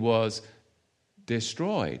he was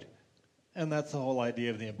destroyed. And that's the whole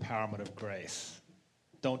idea of the empowerment of grace.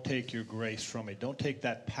 Don't take your grace from me. Don't take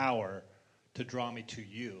that power to draw me to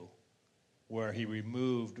you, where he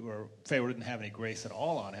removed, or Pharaoh didn't have any grace at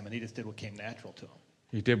all on him, and he just did what came natural to him.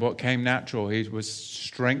 He did what came natural. He was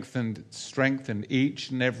strengthened each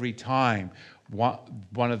and every time.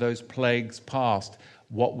 One of those plagues passed.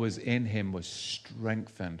 What was in him was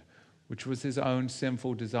strengthened, which was his own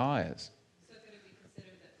sinful desires.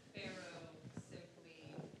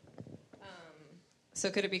 So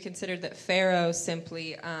could it be considered that Pharaoh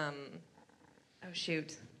simply, I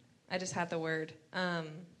just had the word.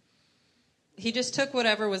 He just took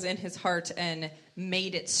whatever was in his heart and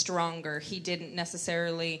made it stronger. He didn't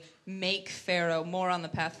necessarily make Pharaoh more on the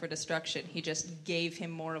path for destruction. He just gave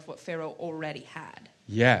him more of what Pharaoh already had.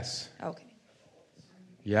 Yes. Okay.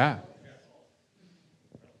 Yeah.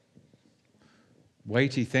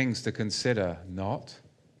 Weighty things to consider, not?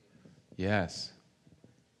 Yes.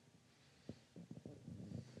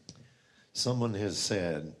 Someone has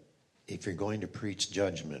said, if you're going to preach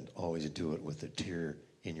judgment, always do it with a tear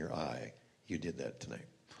in your eye. You did that tonight.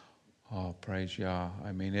 Oh, praise Yah.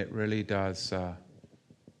 I mean, it really does.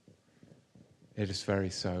 It is very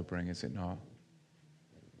sobering, is it not?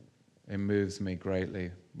 It moves me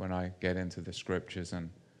greatly when I get into the scriptures and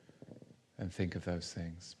think of those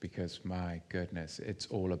things, because my goodness, it's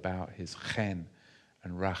all about his chen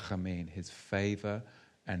and rachamim, his favor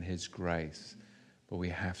and his grace. But we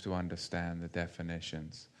have to understand the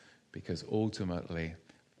definitions, because ultimately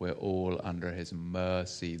we're all under his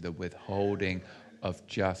mercy, the withholding of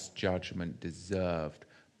just judgment deserved.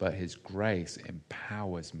 But his grace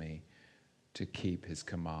empowers me to keep his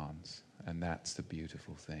commands. And that's the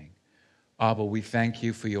beautiful thing. Abba, we thank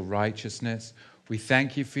you for your righteousness. We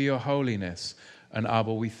thank you for your holiness. And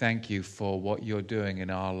Abba, we thank you for what you're doing in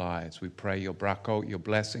our lives. We pray your brakot, your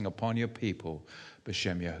blessing upon your people.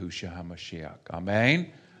 B'Shem Yahushua HaMashiach.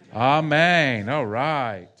 Amen. Amen. All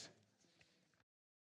right.